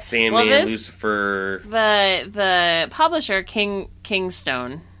Right. Sandman, Well, Lucifer. The publisher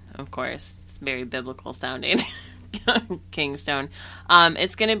Kingstone, of course, it's very biblical sounding. Kingstone.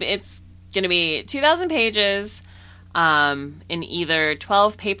 It's gonna be 2,000 pages, in either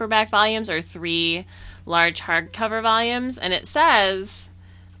 12 paperback volumes or 3 large hardcover volumes, and it says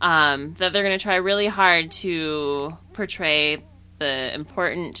that they're going to try really hard to portray the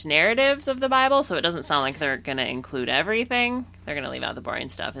important narratives of the Bible, so it doesn't sound like they're going to include everything. They're going to leave out the boring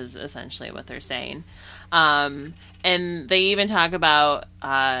stuff, is essentially what they're saying. And they even talk about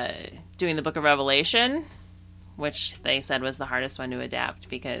doing the Book of Revelation, which they said was the hardest one to adapt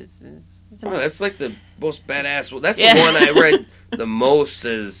because that's like the most badass. Well, that's the one I read the most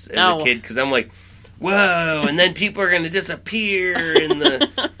as a kid, because I'm like, whoa, and then people are going to disappear, and the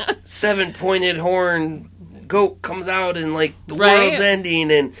 7-pointed horn goat comes out, and like the world's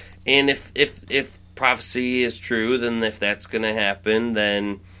ending, and if prophecy is true, then if that's going to happen,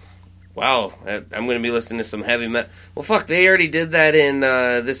 then wow, I'm going to be listening to some heavy metal. Well, fuck, they already did that in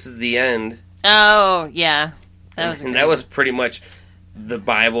This Is the End. Oh, yeah. That was pretty much the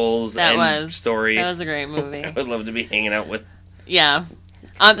Bible's end story. That was a great movie. I would love to be hanging out with. Yeah.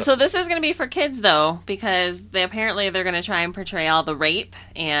 So this is going to be for kids, though, because they're going to try and portray all the rape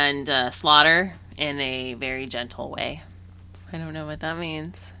and slaughter in a very gentle way. I don't know what that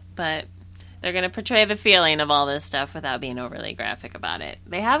means, but they're going to portray the feeling of all this stuff without being overly graphic about it.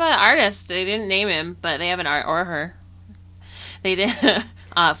 They have an artist. They didn't name him, but they have an art or her. They did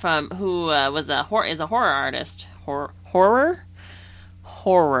from who is a horror artist. Horror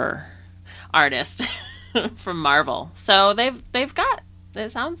artist from Marvel. So they've got.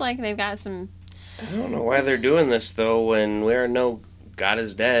 It sounds like they've got some. I don't know why they're doing this though. When we know God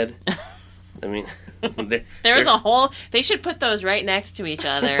is dead. I mean, there's a whole. They should put those right next to each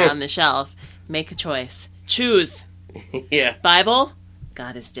other on the shelf. Make a choice. Choose. Yeah. Bible.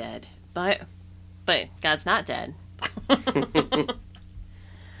 God is dead. But God's not dead.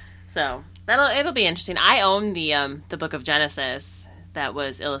 So it'll be interesting. I own the Book of Genesis that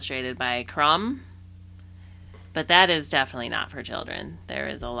was illustrated by Crumb, but that is definitely not for children. There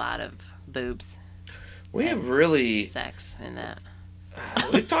is a lot of boobs. We have really sex in that.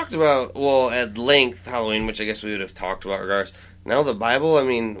 We've talked about at length Halloween, which I guess we would have talked about regardless. Now the Bible. I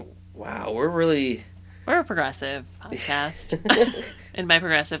mean, wow, we're a progressive podcast. And by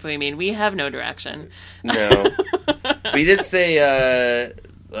progressive, we mean we have no direction. No. We did say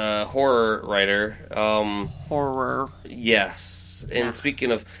horror writer. Horror. Yes. And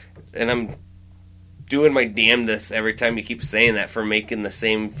speaking of, and I'm doing my damnedest every time you keep saying that for making the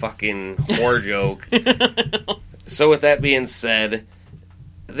same fucking horror joke. So with that being said,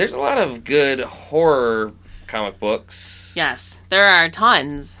 there's a lot of good horror comic books. Yes. There are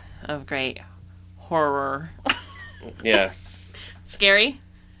tons of great horror. Yes. Scary?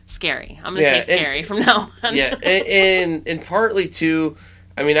 Scary. I'm going to say scary from now on. Yeah, and partly too,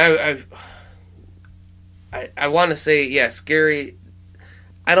 I mean, I want to say, scary.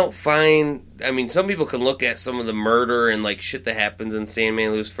 I don't find, I mean, some people can look at some of the murder and like shit that happens in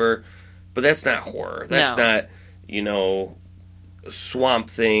Sandman, Lucifer, but that's not horror. That's not,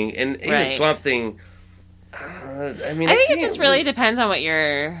 Swamp Thing. And even Swamp Thing, I think it just really depends on what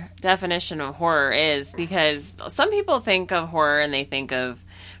your definition of horror is, because some people think of horror and they think of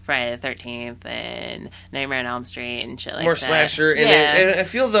Friday the 13th and Nightmare on Elm Street and shit like more that. More slasher. And I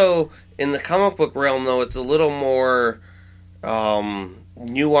feel, though, in the comic book realm, though, it's a little more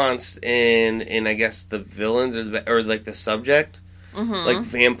nuanced in I guess, the villains or like, the subject. Mm-hmm. Like,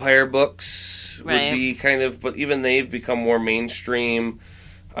 vampire books would be kind of... But even they've become more mainstream.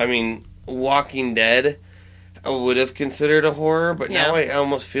 I mean, Walking Dead... I would have considered a horror, but now I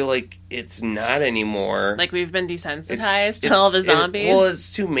almost feel like it's not anymore. Like we've been desensitized to all the zombies. It's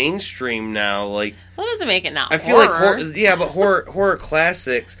too mainstream now. Like, well, it doesn't make it not. I feel like horror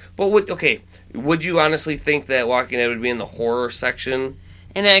classics. But would you honestly think that Walking Dead would be in the horror section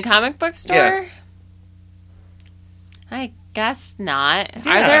in a comic book store? Yeah. I guess not.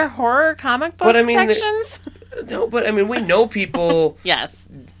 Yeah. Are there horror comic book sections? No, but I mean, we know people. Yes.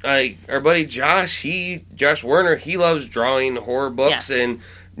 Like our buddy Josh Werner, he loves drawing horror books, and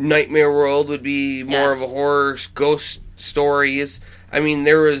Nightmare World would be more of a horror ghost stories. I mean,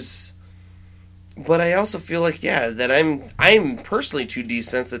 but I also feel like that I'm personally too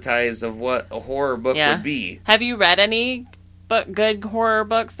desensitized of what a horror book would be. Have you read any good horror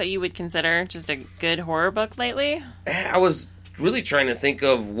books that you would consider just a good horror book lately? I was really trying to think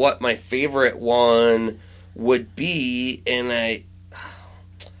of what my favorite one would be, and I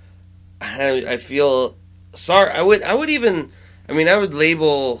feel sorry. I would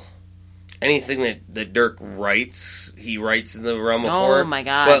label anything that Dirk writes. He writes in the realm of horror. Oh my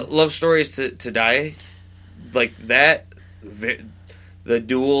god! But Love Stories to Die, like that, the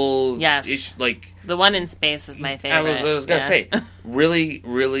dual. Yes. Like the one in space is my favorite. I was gonna say, really,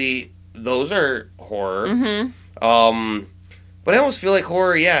 really, those are horror. Mm-hmm. But I almost feel like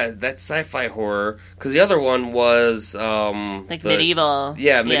horror, that's sci-fi horror. Because the other one was... medieval.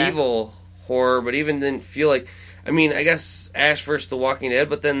 Yeah, medieval horror, but even didn't feel like... I mean, I guess Ash vs. The Walking Dead,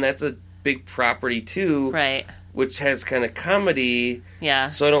 but then that's a big property, too. Right. Which has kind of comedy. Yeah.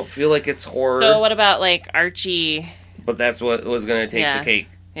 So I don't feel like it's horror. So what about, like, Archie? But that's what was going to take the cake.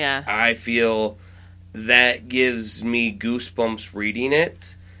 Yeah. I feel that gives me goosebumps reading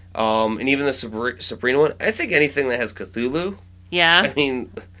it. And even the Sabrina one. I think anything that has Cthulhu. Yeah. I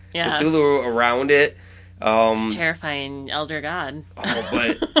mean, Cthulhu around it. It's terrifying elder god.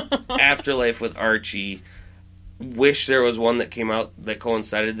 But Afterlife with Archie. Wish there was one that came out that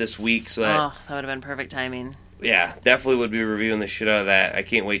coincided this week. So that would have been perfect timing. Yeah, definitely would be reviewing the shit out of that. I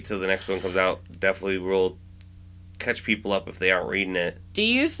can't wait till the next one comes out. Definitely will catch people up if they aren't reading it. Do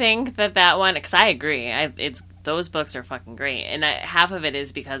you think that one... Because I agree. Those books are fucking great. And half of it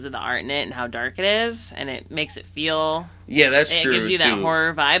is because of the art in it and how dark it is. And it makes it feel... Yeah, that's true, It gives you that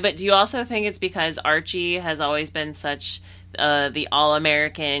horror vibe. But do you also think it's because Archie has always been such... the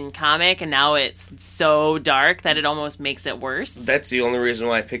all-American comic, and now it's so dark that it almost makes it worse? That's the only reason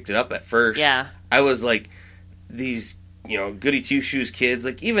why I picked it up at first. Yeah. I was like... These, goody two-shoes kids,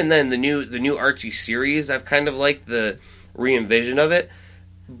 like, even then, the new Archie series, I've kind of liked the re-envision of it,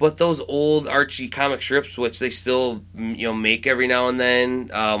 but those old Archie comic strips, which they still, make every now and then,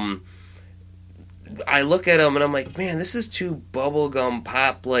 I look at them and I'm like, man, this is too bubblegum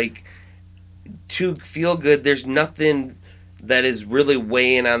pop, like, too feel good. There's nothing that is really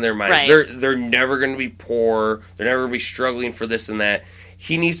weighing on their minds. Right. They're never going to be poor. They're never going to be struggling for this and that.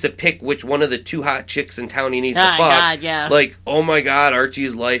 He needs to pick which one of the two hot chicks in town he needs to fuck. God, yeah. Like, oh my god,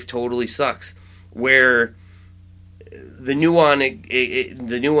 Archie's life totally sucks. Where the new one,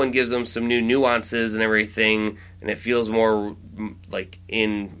 the new one gives them some new nuances and everything, and it feels more like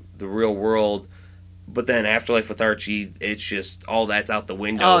in the real world. But then Afterlife with Archie, it's just all that's out the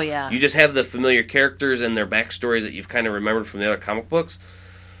window. Oh yeah. You just have the familiar characters and their backstories that you've kind of remembered from the other comic books.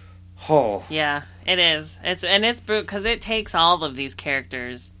 Oh. Yeah, it is. It's because it takes all of these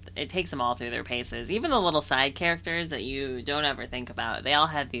characters. It takes them all through their paces. Even the little side characters that you don't ever think about. They all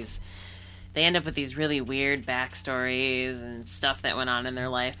have these. They end up with these really weird backstories and stuff that went on in their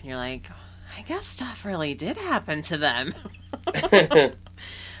life, and you're like, I guess stuff really did happen to them. I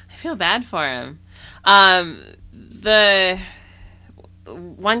feel bad for them. The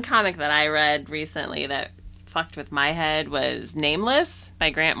one comic that I read recently that fucked with my head was Nameless by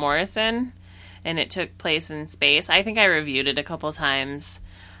Grant Morrison, and it took place in space. I think I reviewed it a couple times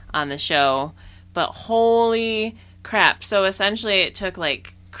on the show, but holy crap. So essentially it took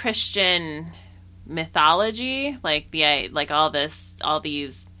like Christian mythology, like all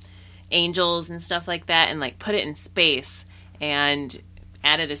these angels and stuff like that, and like put it in space and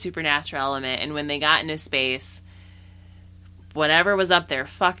added a supernatural element. And when they got into space, whatever was up there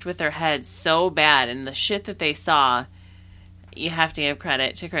fucked with their heads so bad, and the shit that they saw, you have to give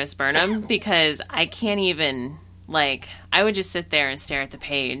credit to Chris Burnham, because I can't even, like, I would just sit there and stare at the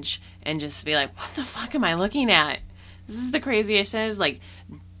page and just be like, what the fuck am I looking at? This is the craziest shit. It's like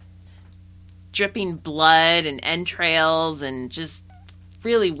dripping blood and entrails and just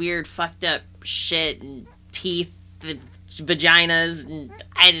really weird fucked up shit and teeth and vaginas, and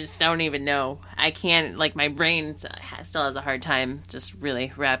I just don't even know. I can't, like, my brain still has a hard time just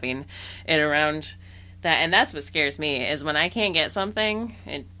really wrapping it around that. And that's what scares me, is when I can't get something,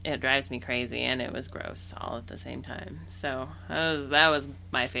 it drives me crazy, and it was gross all at the same time. So that was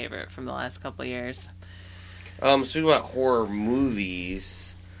my favorite from the last couple of years. Speaking about horror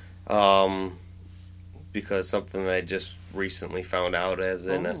movies, because something that I just recently found out as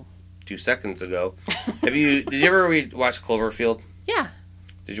in 2 seconds ago. Did you ever watch Cloverfield? Yeah.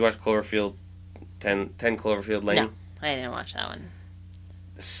 Did you watch Cloverfield 10 Cloverfield Lane? No, I didn't watch that one.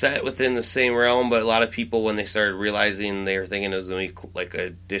 Set within the same realm, but a lot of people, when they started realizing, they were thinking it was going to be like an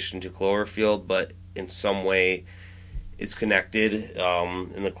addition to Cloverfield, but in some way it's connected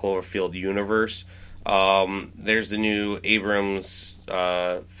in the Cloverfield universe. There's the new Abrams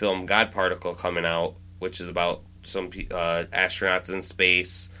film God Particle coming out, which is about some astronauts in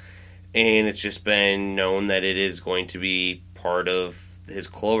space, and it's just been known that it is going to be part of his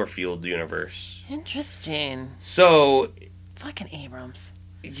Cloverfield universe. Interesting. So, fucking Abrams.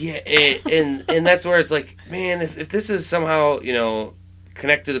 Yeah, and that's where it's like, man, if this is somehow,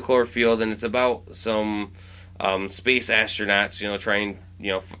 connected to Cloverfield, and it's about some space astronauts, trying,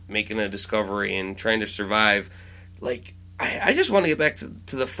 making a discovery and trying to survive, like, I just want to get back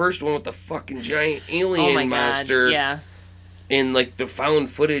to the first one with the fucking giant alien monster. God. Yeah. And, like, the found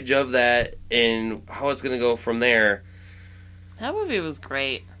footage of that and how it's going to go from there. That movie was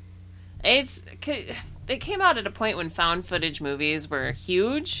great. It it came out at a point when found footage movies were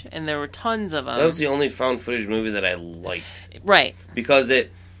huge, and there were tons of them. That was the only found footage movie that I liked. Right. Because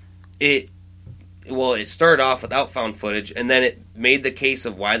it started off without found footage, and then it made the case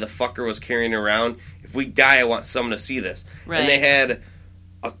of why the fucker was carrying around. If we die, I want someone to see this. Right. And they had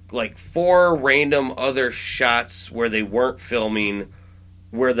like 4 random other shots where they weren't filming,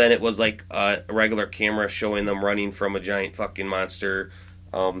 where then it was like a regular camera showing them running from a giant fucking monster,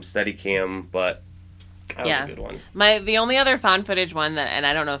 Steadicam, but that was a good one. The only other found footage one that, and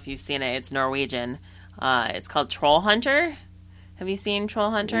I don't know if you've seen it, it's Norwegian. It's called Troll Hunter. Have you seen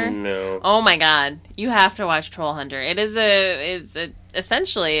Troll Hunter? No. Oh my god, you have to watch Troll Hunter. It's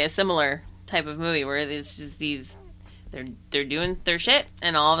essentially a similar type of movie where it's just they're doing their shit,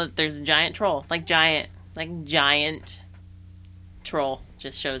 and there's a giant troll, like giant troll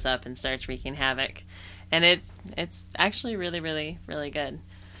just shows up and starts wreaking havoc, and it's actually really, really, really good.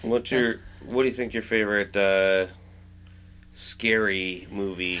 What do you think your favorite scary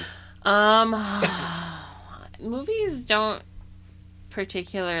movie? Movies don't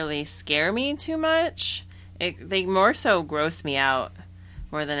particularly scare me too much. They more so gross me out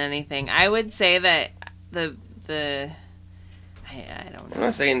more than anything. I would say that I don't know. I'm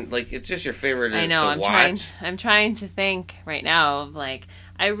not saying like it's just your favorite. I know. Watch. I'm trying to think right now of like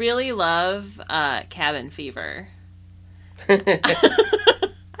I really love Cabin Fever.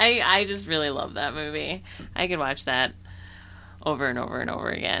 I just really love that movie. I could watch that over and over and over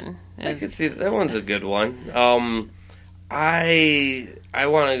again. I could see that one's a good one. I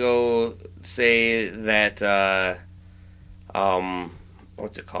want to go say that.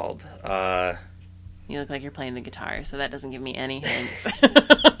 What's it called? You look like you're playing the guitar, so that doesn't give me any hints.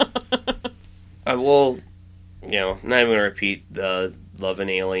 Well, not even going to repeat the Love and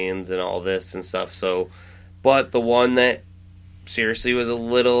Aliens and all this and stuff. So, but the one that seriously was a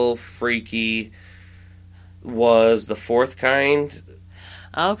little freaky was The Fourth Kind.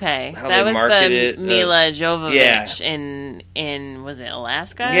 Okay, How that they was marketed the Mila Jovovich yeah. in was it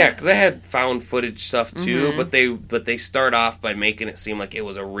Alaska? Yeah, because I had found footage stuff too, but they start off by making it seem like it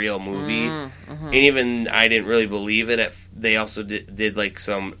was a real movie, and even I didn't really believe it. They also did like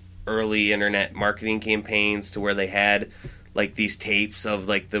some early internet marketing campaigns to where they had like these tapes of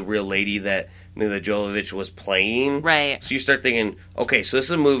like the real lady that Mila Jovovich was playing. Right. So you start thinking, okay, so this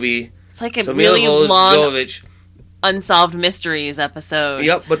is a movie. It's like a really long Jovovich, Unsolved Mysteries episode.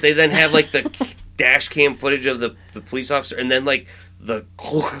 Yep, but they then have like the dash cam footage of the police officer, and then like the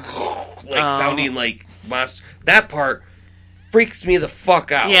sounding like monster. That part freaks me the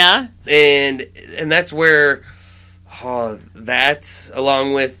fuck out. Yeah, and that's where that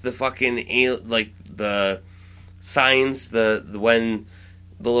along with the fucking like the signs, the when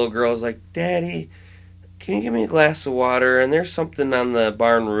the little girl's like, "Daddy, can you give me a glass of water?" And there's something on the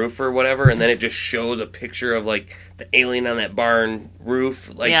barn roof or whatever, and then it just shows a picture of like the alien on that barn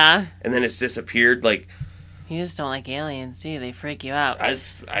roof, like, yeah, and then it's disappeared. Like, you just don't like aliens, do you? They freak you out.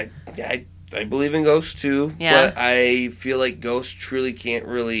 I believe in ghosts too, but I feel like ghosts truly can't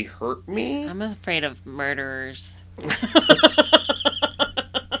really hurt me. I'm afraid of murderers.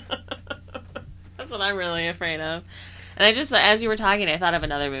 That's what I'm really afraid of. And I just, as you were talking, I thought of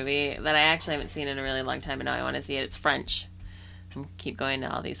another movie that I actually haven't seen in a really long time, and now I want to see it. It's French. I keep going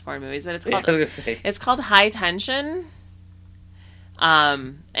to all these foreign movies, but it's called High Tension.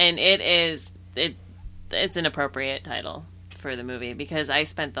 And it's an appropriate title for the movie because I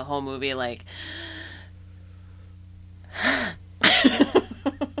spent the whole movie like,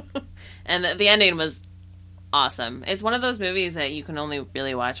 and the ending was awesome. It's one of those movies that you can only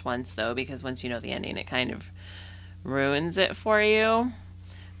really watch once though, because once you know the ending, it kind of ruins it for you.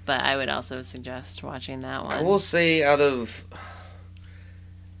 But I would also suggest watching that one. I will say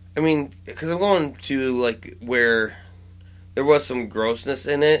because I'm going to like where there was some grossness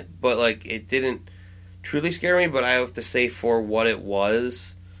in it, but like it didn't truly scare me. But I have to say for what it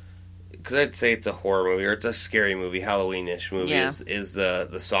was, because I'd say it's a horror movie or it's a scary movie, Halloween-ish movie, is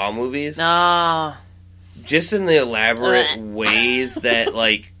the Saw movies. Oh. Just in the elaborate ways that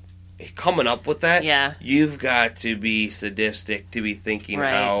like coming up with that, you've got to be sadistic to be thinking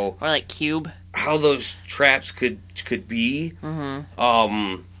how or like Cube, how those traps could be.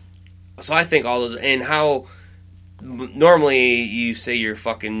 Mm-hmm. So I think all those, and how normally you say you're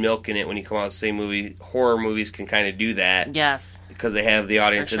fucking milking it when you come out with the same movie. Horror movies can kind of do that, yes, because they have the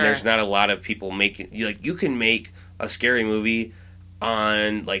audience, For and sure. there's not a lot of people making. You can make a scary movie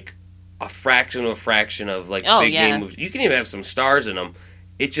on like a fraction of like big name movies. You can even have some stars in them.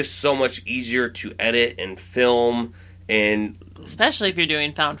 It's just so much easier to edit and film, and especially if you're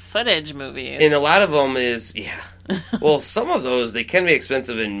doing found footage movies. And a lot of them is well, some of those they can be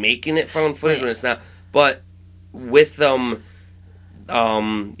expensive in making it found footage when it's not. but with them,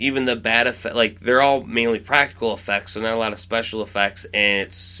 even the bad effect, like they're all mainly practical effects, so not a lot of special effects, and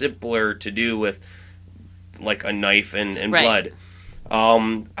it's simpler to do with like a knife and Right. blood.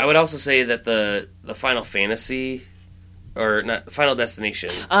 I would also say that the Final Fantasy, or not Final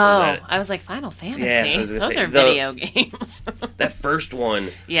Destination. Oh, I was like, Final Fantasy? Yeah, I was gonna Those say, are video games. that first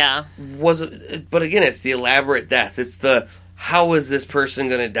one Yeah. was, but again, it's the elaborate death. It's the, how is this person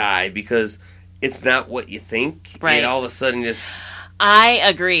going to die? Because it's not what you think. Right. It all of a sudden just, I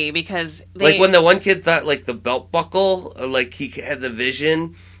agree, because like when the one kid thought like the belt buckle, like he had the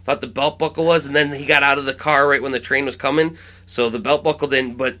vision, thought the belt buckle was, and then he got out of the car right when the train was coming, so the belt buckle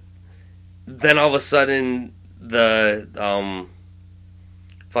didn't, but then all of a sudden the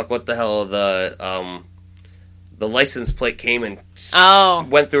what the hell, the license plate came and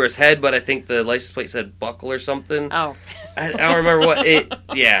went through his head, but I think the license plate said buckle or something. Oh. I don't remember what it.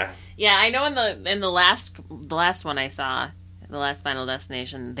 Yeah. Yeah, I know in the last one I saw, the last Final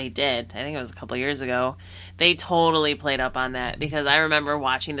Destination, they did. I think it was a couple years ago. They totally played up on that, because I remember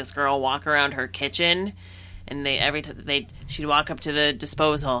watching this girl walk around her kitchen, and she'd walk up to the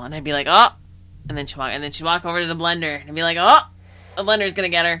disposal, and I'd be like, oh, and then she'd walk over to the blender, and be like, oh, the blender's gonna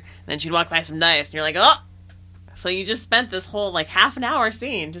get her, and then she'd walk by some knives, and you're like, oh. So you just spent this whole like half an hour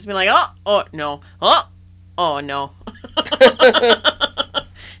scene just being like, oh no, oh no.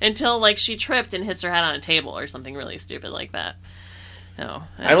 Until like she tripped and hits her head on a table or something really stupid like that. Oh,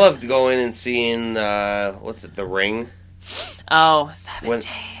 I loved going and seeing The Ring. Oh, 7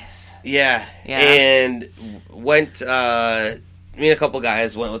 days. Yeah. And went. Me and a couple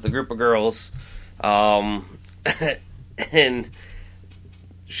guys went with a group of girls, and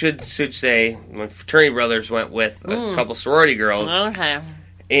should say my fraternity brothers went with a couple sorority girls. Okay.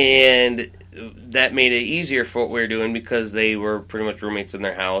 And that made it easier for what we were doing, because they were pretty much roommates in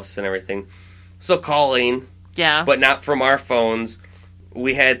their house and everything. So calling, but not from our phones.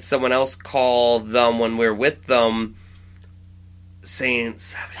 We had someone else call them when we were with them, saying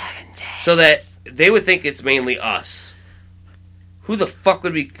 7 days, so that they would think it's mainly us. Who the fuck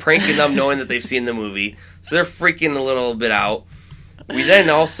would be pranking them knowing that they've seen the movie? So they're freaking a little bit out. We then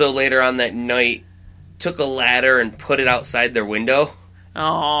also later on that night took a ladder and put it outside their window.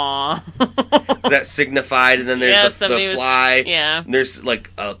 Aww. That signified, and then there's the fly. Yeah. There's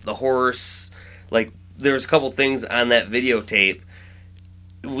like the horse. Like there was a couple things on that videotape.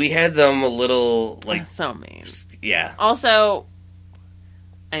 We had them a little like. That's so mean. Yeah. Also,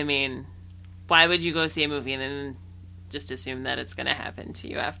 I mean, why would you go see a movie and then just assume that it's going to happen to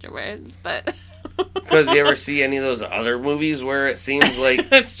you afterwards? But because you ever see any of those other movies where it seems like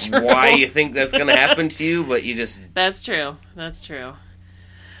that's true. Why you think that's going to happen to you, but you just. That's true.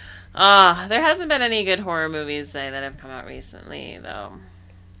 There hasn't been any good horror movies that have come out recently, though,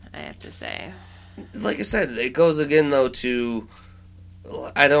 I have to say. Like I said, it goes again, though, to...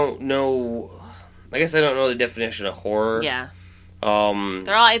 I don't know... I guess I don't know the definition of horror. Yeah.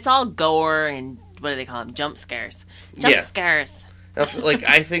 It's all gore and, what do they call them? Jump scares. Scares. Now, like,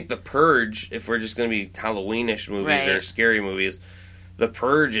 I think The Purge, if we're just going to be Halloweenish movies or scary movies, The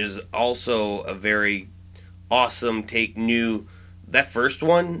Purge is also a very awesome new... That first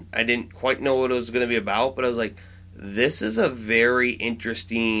one, I didn't quite know what it was going to be about, but I was like, this is a very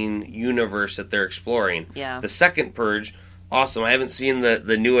interesting universe that they're exploring. Yeah. The second Purge, awesome. I haven't seen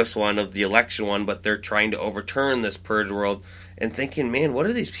the newest one of the election one, but they're trying to overturn this Purge world and thinking, man, what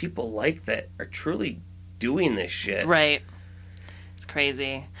are these people like that are truly doing this shit? Right. It's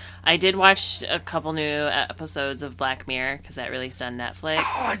crazy. I did watch a couple new episodes of Black Mirror because that released on Netflix.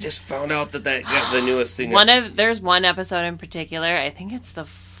 Oh, I just found out that got the newest thing. There's one episode in particular. I think it's the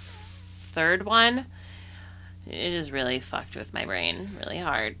third one. It just really fucked with my brain really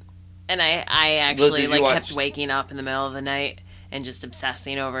hard, and I actually kept waking up in the middle of the night and just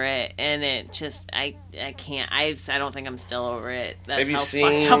obsessing over it, and it just I can't. I don't think I'm still over it. That's how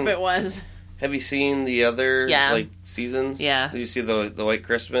fucked up it was. Have you seen the other seasons? Yeah. Did you see the White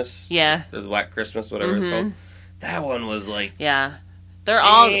Christmas? Yeah. The Black Christmas, whatever it's called. That one was like... Yeah. They're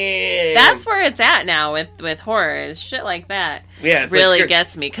all... That's where it's at now with horror. Is shit like that. Yeah, it's really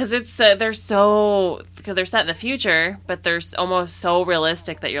gets me. Because it's they're so... Because they're set in the future, but they're almost so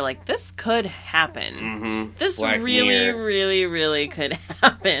realistic that you're like, this could happen. Mm-hmm. This Black really, Mirror really, really could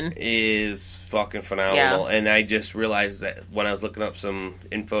happen. Is fucking phenomenal. Yeah. And I just realized that when I was looking up some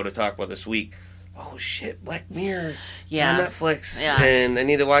info to talk about this week, oh shit, Black Mirror. It's on Netflix. Yeah. And I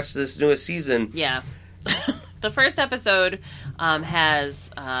need to watch this newest season. Yeah. The first episode has,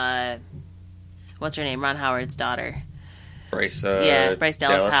 what's her name? Ron Howard's daughter. Bryce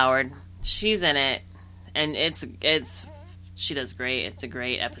Dallas Howard. She's in it. And it's she does great. It's a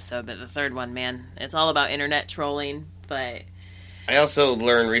great episode, but the third one, man, it's all about internet trolling. But I also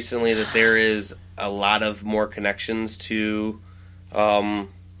learned recently that there is a lot of more connections to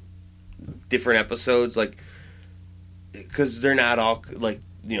different episodes, like, because they're not all, like,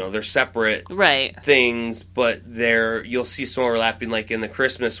 you know, they're separate things, but you'll see some overlapping, like in the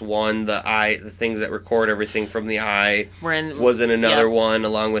Christmas one, the things that record everything from the eye was in another one,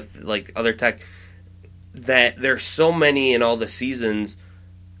 along with, like, other tech. That there's so many in all the seasons,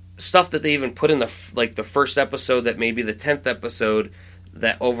 stuff that they even put in the first episode, that maybe the 10th episode,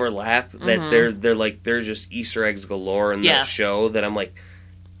 that overlap, that they're like, there's just Easter eggs galore in that show, that I'm like,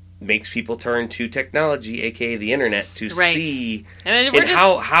 makes people turn to technology, aka the internet, to see and we're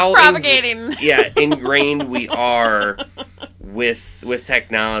just how propagating ingrained we are with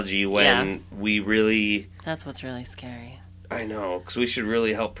technology, when we really, that's what's really scary. I know, because we should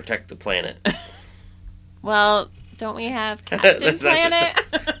really help protect the planet. Well, don't we have Captain Planet?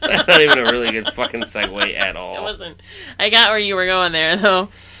 That's not even a really good fucking segue at all. It wasn't. I got where you were going there, though.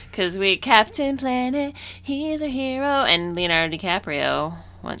 Because Captain Planet, he's a hero. And Leonardo DiCaprio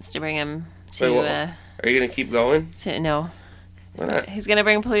wants to bring him to... Wait, are you going to keep going? No. Why not? He's going to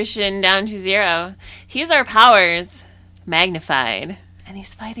bring pollution down to zero. He's our powers magnified. And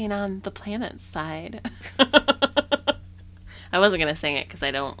he's fighting on the planet's side. I wasn't going to sing it because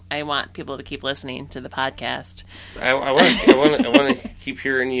I want people to keep listening to the podcast. I want to keep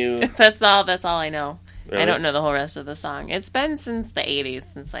hearing you. That's all I know. Really? I don't know the whole rest of the song. It's been since the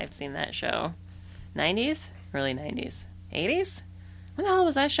 80s since I've seen that show. 90s? Early 90s. 80s? When the hell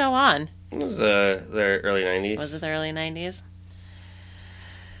was that show on? It was the early 90s. Was it the early 90s?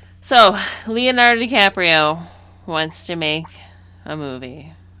 So, Leonardo DiCaprio wants to make a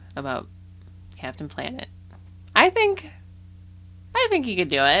movie about Captain Planet. I think he could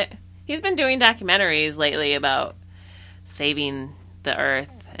do it. He's been doing documentaries lately about saving the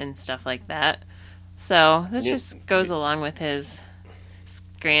Earth and stuff like that. So this just goes along with his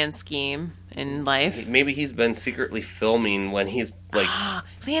grand scheme in life. Maybe he's been secretly filming when he's like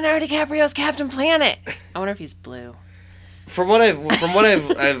Leonardo DiCaprio's Captain Planet. I wonder if he's blue. From what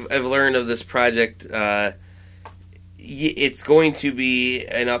I've learned of this project, it's going to be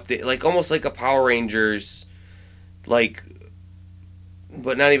an update, like almost like a Power Rangers, like.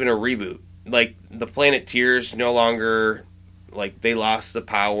 But not even a reboot. Like, the Planeteers no longer, like, they lost the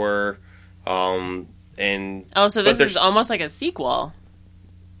power, and... Oh, so this is almost like a sequel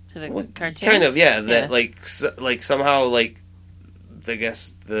to the cartoon? Kind of, yeah. That, like, somehow, like, I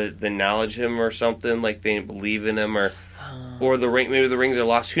guess the knowledge him or something, like, they didn't believe in him, or maybe the rings are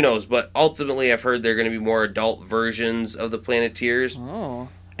lost, who knows. But ultimately, I've heard they're going to be more adult versions of the Planeteers. Oh.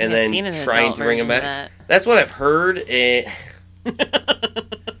 And then trying to bring them back. That's what I've heard,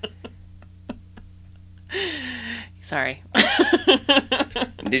 Sorry.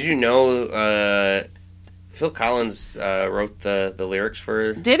 Did you know Phil Collins wrote the lyrics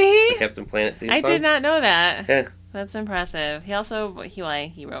for Did he? the Captain Planet theme song? I did not know that. Yeah. That's impressive. He also he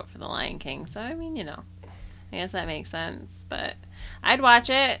wrote for The Lion King, so I mean, I guess that makes sense. But I'd watch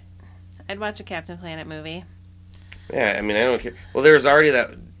it. I'd watch a Captain Planet movie. Yeah, I mean, I don't care. Well, there was already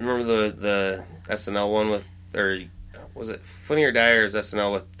that. Remember the SNL one with, or was it Funny or Die, or is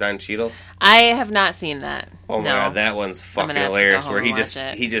SNL with Don Cheadle? I have not seen that. Oh my god, that one's fucking hilarious. Where he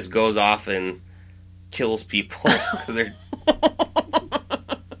just goes off and kills people because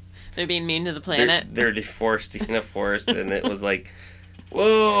they're being mean to the planet. They're deforesting a forest, and it was like,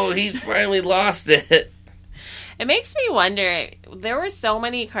 whoa, he's finally lost it. It makes me wonder. There were so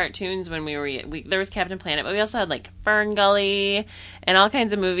many cartoons when there was Captain Planet, but we also had like Fern Gully and all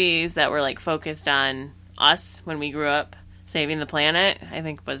kinds of movies that were like focused on us when we grew up, saving the planet. I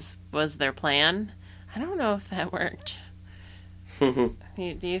think was their plan. I don't know if that worked. Do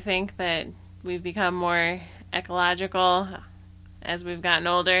you think that we've become more ecological as we've gotten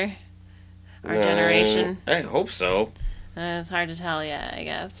older? Our generation? I hope so. It's hard to tell yet, I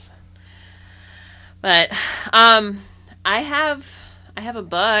guess. But I have a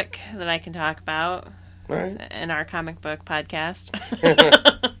book that I can talk about in our comic book podcast.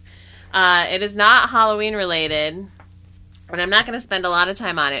 It is not Halloween related, but I'm not going to spend a lot of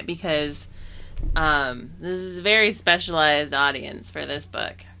time on it because this is a very specialized audience for this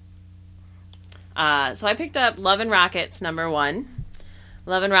book. So I picked up Love and Rockets #1.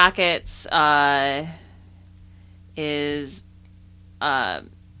 Love and Rockets is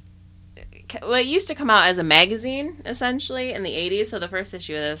well, it used to come out as a magazine, essentially, in the 80s, so the first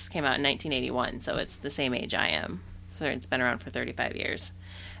issue of this came out in 1981, so it's the same age I am. So it's been around for 35 years.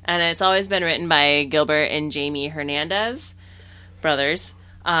 And it's always been written by Gilbert and Jamie Hernandez, brothers.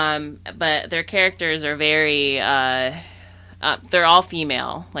 But their characters are very, they're all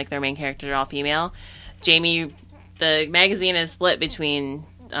female. Like, their main characters are all female. Jamie, the magazine is split between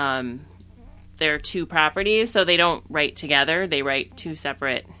their two properties, so they don't write together. They write two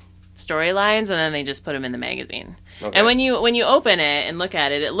separate storylines, and then they just put them in the magazine. Okay. And when you open it and look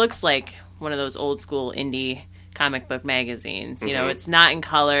at it, it looks like one of those old school indie comic book magazines. You know, it's not in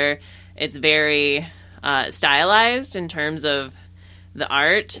color. It's very stylized in terms of the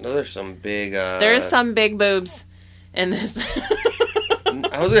art. There's some big... There's some big boobs in this.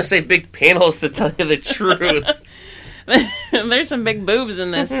 I was going to say big panels, to tell you the truth. There's some big boobs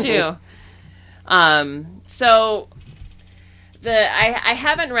in this, too. So... I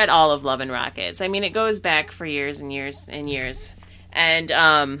haven't read all of Love and Rockets. I mean, it goes back for years and years and years. And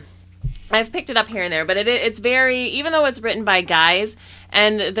I've picked it up here and there, but it's very... Even though it's written by guys,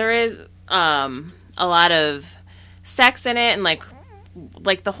 and there is a lot of sex in it, and like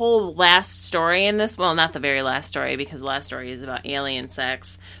the whole last story in this... Well, not the very last story, because the last story is about alien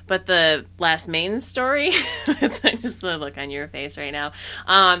sex. But the last main story... It's just the look on your face right now.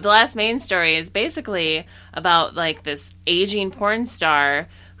 The last main story is basically about, like, this aging porn star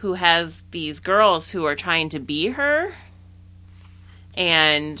who has these girls who are trying to be her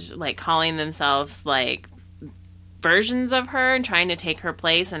and, like, calling themselves, like, versions of her and trying to take her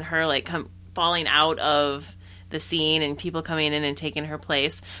place, and her, like, falling out of the scene and people coming in and taking her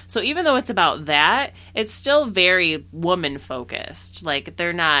place. So even though it's about that, it's still very woman focused. Like,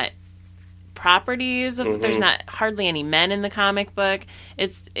 they're not properties of, there's not hardly any men in the comic book.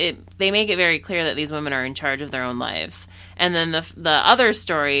 They make it very clear that these women are in charge of their own lives. And then the other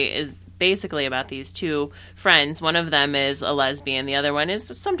story is basically about these two friends. One of them is a lesbian, the other one is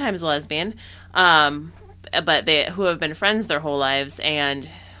sometimes a lesbian, but who have been friends their whole lives. And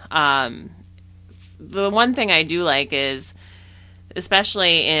the one thing I do like is,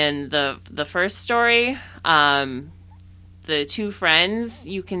 especially in the first story, the two friends,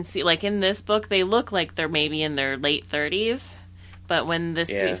 you can see, like, in this book, they look like they're maybe in their late 30s. But when this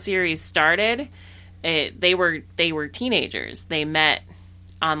series started, they were teenagers. They met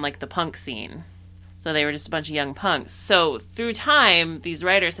on, like, the punk scene. So they were just a bunch of young punks. So through time, these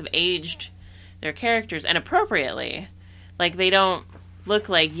writers have aged their characters, and appropriately. Like, they don't look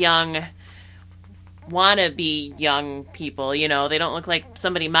like young... wannabe young people, you know. They don't look like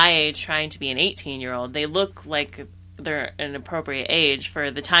somebody my age trying to be an 18-year-old. They look like they're an appropriate age for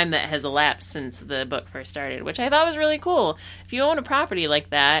the time that has elapsed since the book first started, which I thought was really cool. If you own a property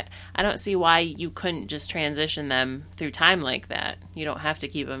like that, I don't see why you couldn't just transition them through time like that. You don't have to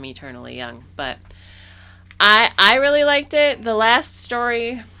keep them eternally young. But I really liked it. The last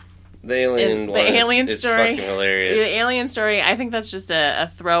story... The alien story. Fucking hilarious. The alien story, I think that's just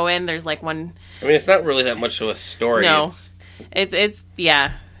a throw-in. There's like one... I mean, it's not really that much of a story. No. It's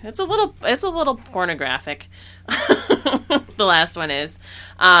a little pornographic. The last one is.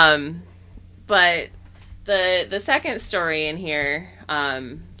 But the second story in here,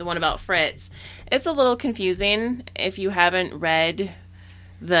 the one about Fritz, it's a little confusing if you haven't read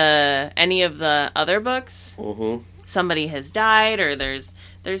any of the other books. Mm-hmm. Somebody has died, or there's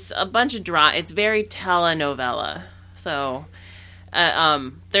a bunch of drama. It's very telenovela. So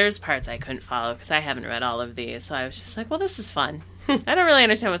there's parts I couldn't follow because I haven't read all of these. So I was just like, well, this is fun. I don't really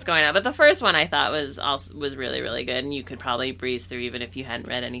understand what's going on. But the first one I thought was really, really good, and you could probably breeze through even if you hadn't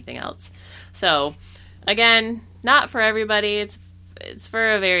read anything else. So again, not for everybody. It's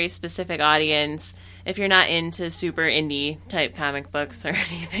for a very specific audience. If you're not into super indie type comic books or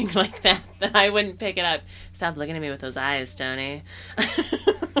anything like that, then I wouldn't pick it up. Stop looking at me with those eyes, Tony.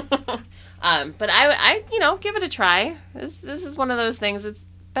 But I give it a try. This is one of those things. It's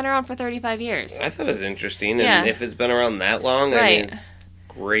been around for 35 years. I thought it was interesting, and if it's been around that long, right. I mean, it's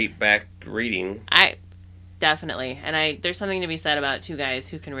great back reading. Definitely, and there's something to be said about two guys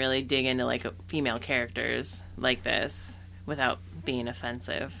who can really dig into like female characters like this without being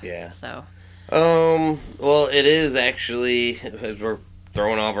offensive. Yeah. So. Well, it is actually, as we're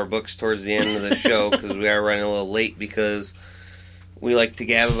throwing all of our books towards the end of the show, because we are running a little late, because we like to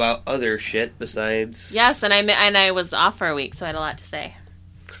gab about other shit besides... Yes, and I was off for a week, so I had a lot to say.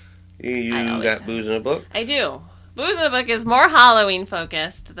 You got Booze in a Book? I do. Booze in a Book is more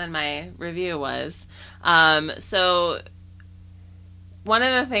Halloween-focused than my review was. So, one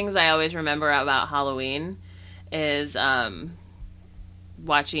of the things I always remember about Halloween is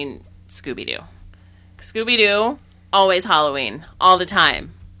watching... Scooby-Doo. Scooby-Doo, always Halloween, all the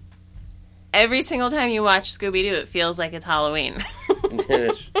time. Every single time you watch Scooby-Doo, it feels like it's Halloween.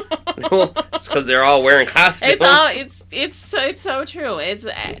 Well, it's because they're all wearing costumes. It's so true. It's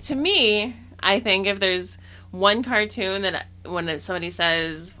to me, I think if there's one cartoon that when somebody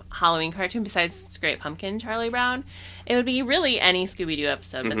says Halloween cartoon besides Great Pumpkin, Charlie Brown, it would be really any Scooby-Doo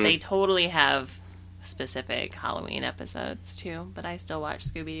episode. But they totally have specific Halloween episodes, too. But I still watch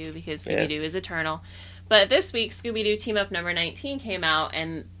Scooby-Doo because Scooby-Doo is eternal. But this week, Scooby-Doo Team Up number 19 came out,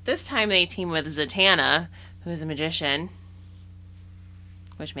 and this time they team with Zatanna, who is a magician,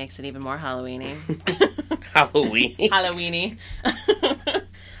 which makes it even more Halloween-y. Halloween-y.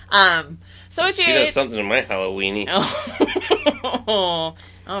 So it's she does something to my Halloween-y. Oh,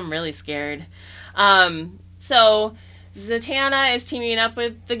 I'm really scared. So Zatanna is teaming up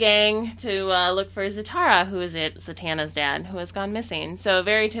with the gang to look for Zatara, who is Zatanna's dad, who has gone missing. So a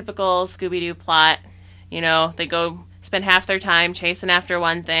very typical Scooby-Doo plot. You know, they go spend half their time chasing after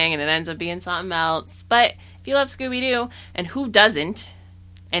one thing, and it ends up being something else. But if you love Scooby-Doo, and who doesn't,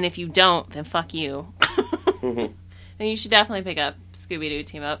 and if you don't, then fuck you, then you should definitely pick up Scooby-Doo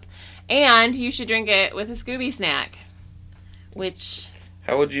Team Up. And you should drink it with a Scooby snack, which...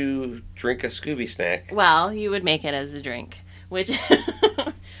 How would you drink a Scooby snack? Well, you would make it as a drink, which...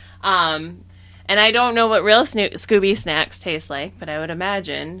 And I don't know what real Scooby snacks taste like, but I would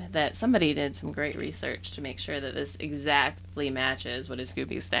imagine that somebody did some great research to make sure that this exactly matches what a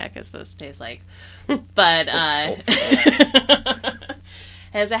Scooby snack is supposed to taste like. But it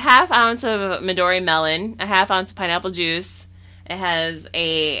has a half ounce of Midori melon, a half ounce of pineapple juice. It has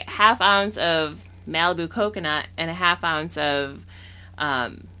a half ounce of Malibu coconut and a half ounce of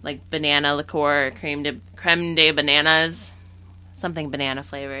like banana liqueur, creme de bananas, something banana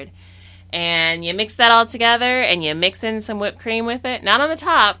flavored. And you mix that all together, and you mix in some whipped cream with it. Not on the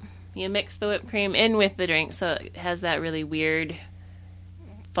top. You mix the whipped cream in with the drink, so it has that really weird,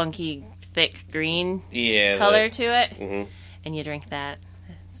 funky, thick green color to it. Mm-hmm. And you drink that.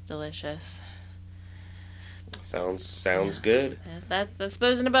 It's delicious. Sounds good. That's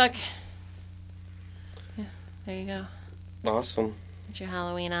Booze in a Book. Yeah, there you go. Awesome. Get your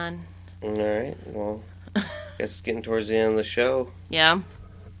Halloween on. All right. Well, guess it's getting towards the end of the show. Yeah.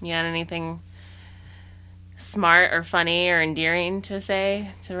 You got anything smart or funny or endearing to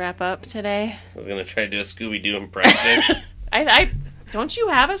say to wrap up today? I was going to try to do a Scooby-Doo impression. I don't you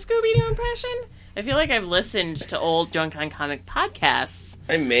have a Scooby-Doo impression? I feel like I've listened to old Drunk on Comic podcasts.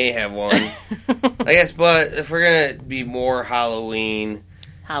 I may have one. I guess, but if we're going to be more Halloween-y,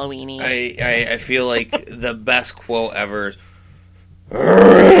 I feel like the best quote ever is...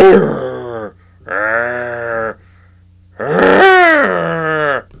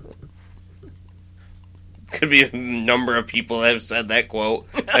 Could be a number of people that have said that quote.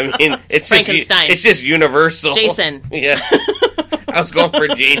 I mean, it's Frankenstein. It's just universal. Jason. Yeah. I was going for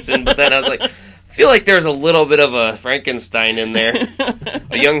Jason, but then I was like, I feel like there's a little bit of a Frankenstein in there.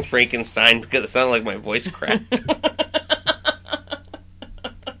 A young Frankenstein, because it sounded like my voice cracked.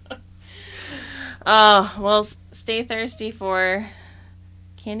 Oh, well, stay thirsty for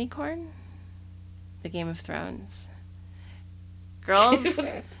candy corn? The Game of Thrones. Girls,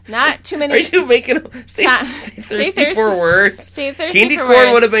 not too many. Are you making stay thirsty for words? Stay thirsty Candy for corn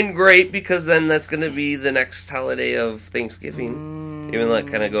words. would have been great because then that's going to be the next holiday of Thanksgiving. Even though it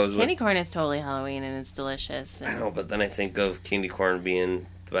kind of goes with candy corn is totally Halloween and it's delicious. I know, but then I think of candy corn being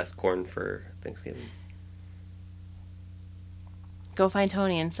the best corn for Thanksgiving. Go find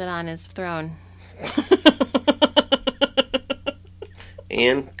Tony and sit on his throne.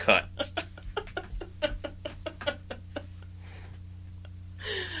 And cut.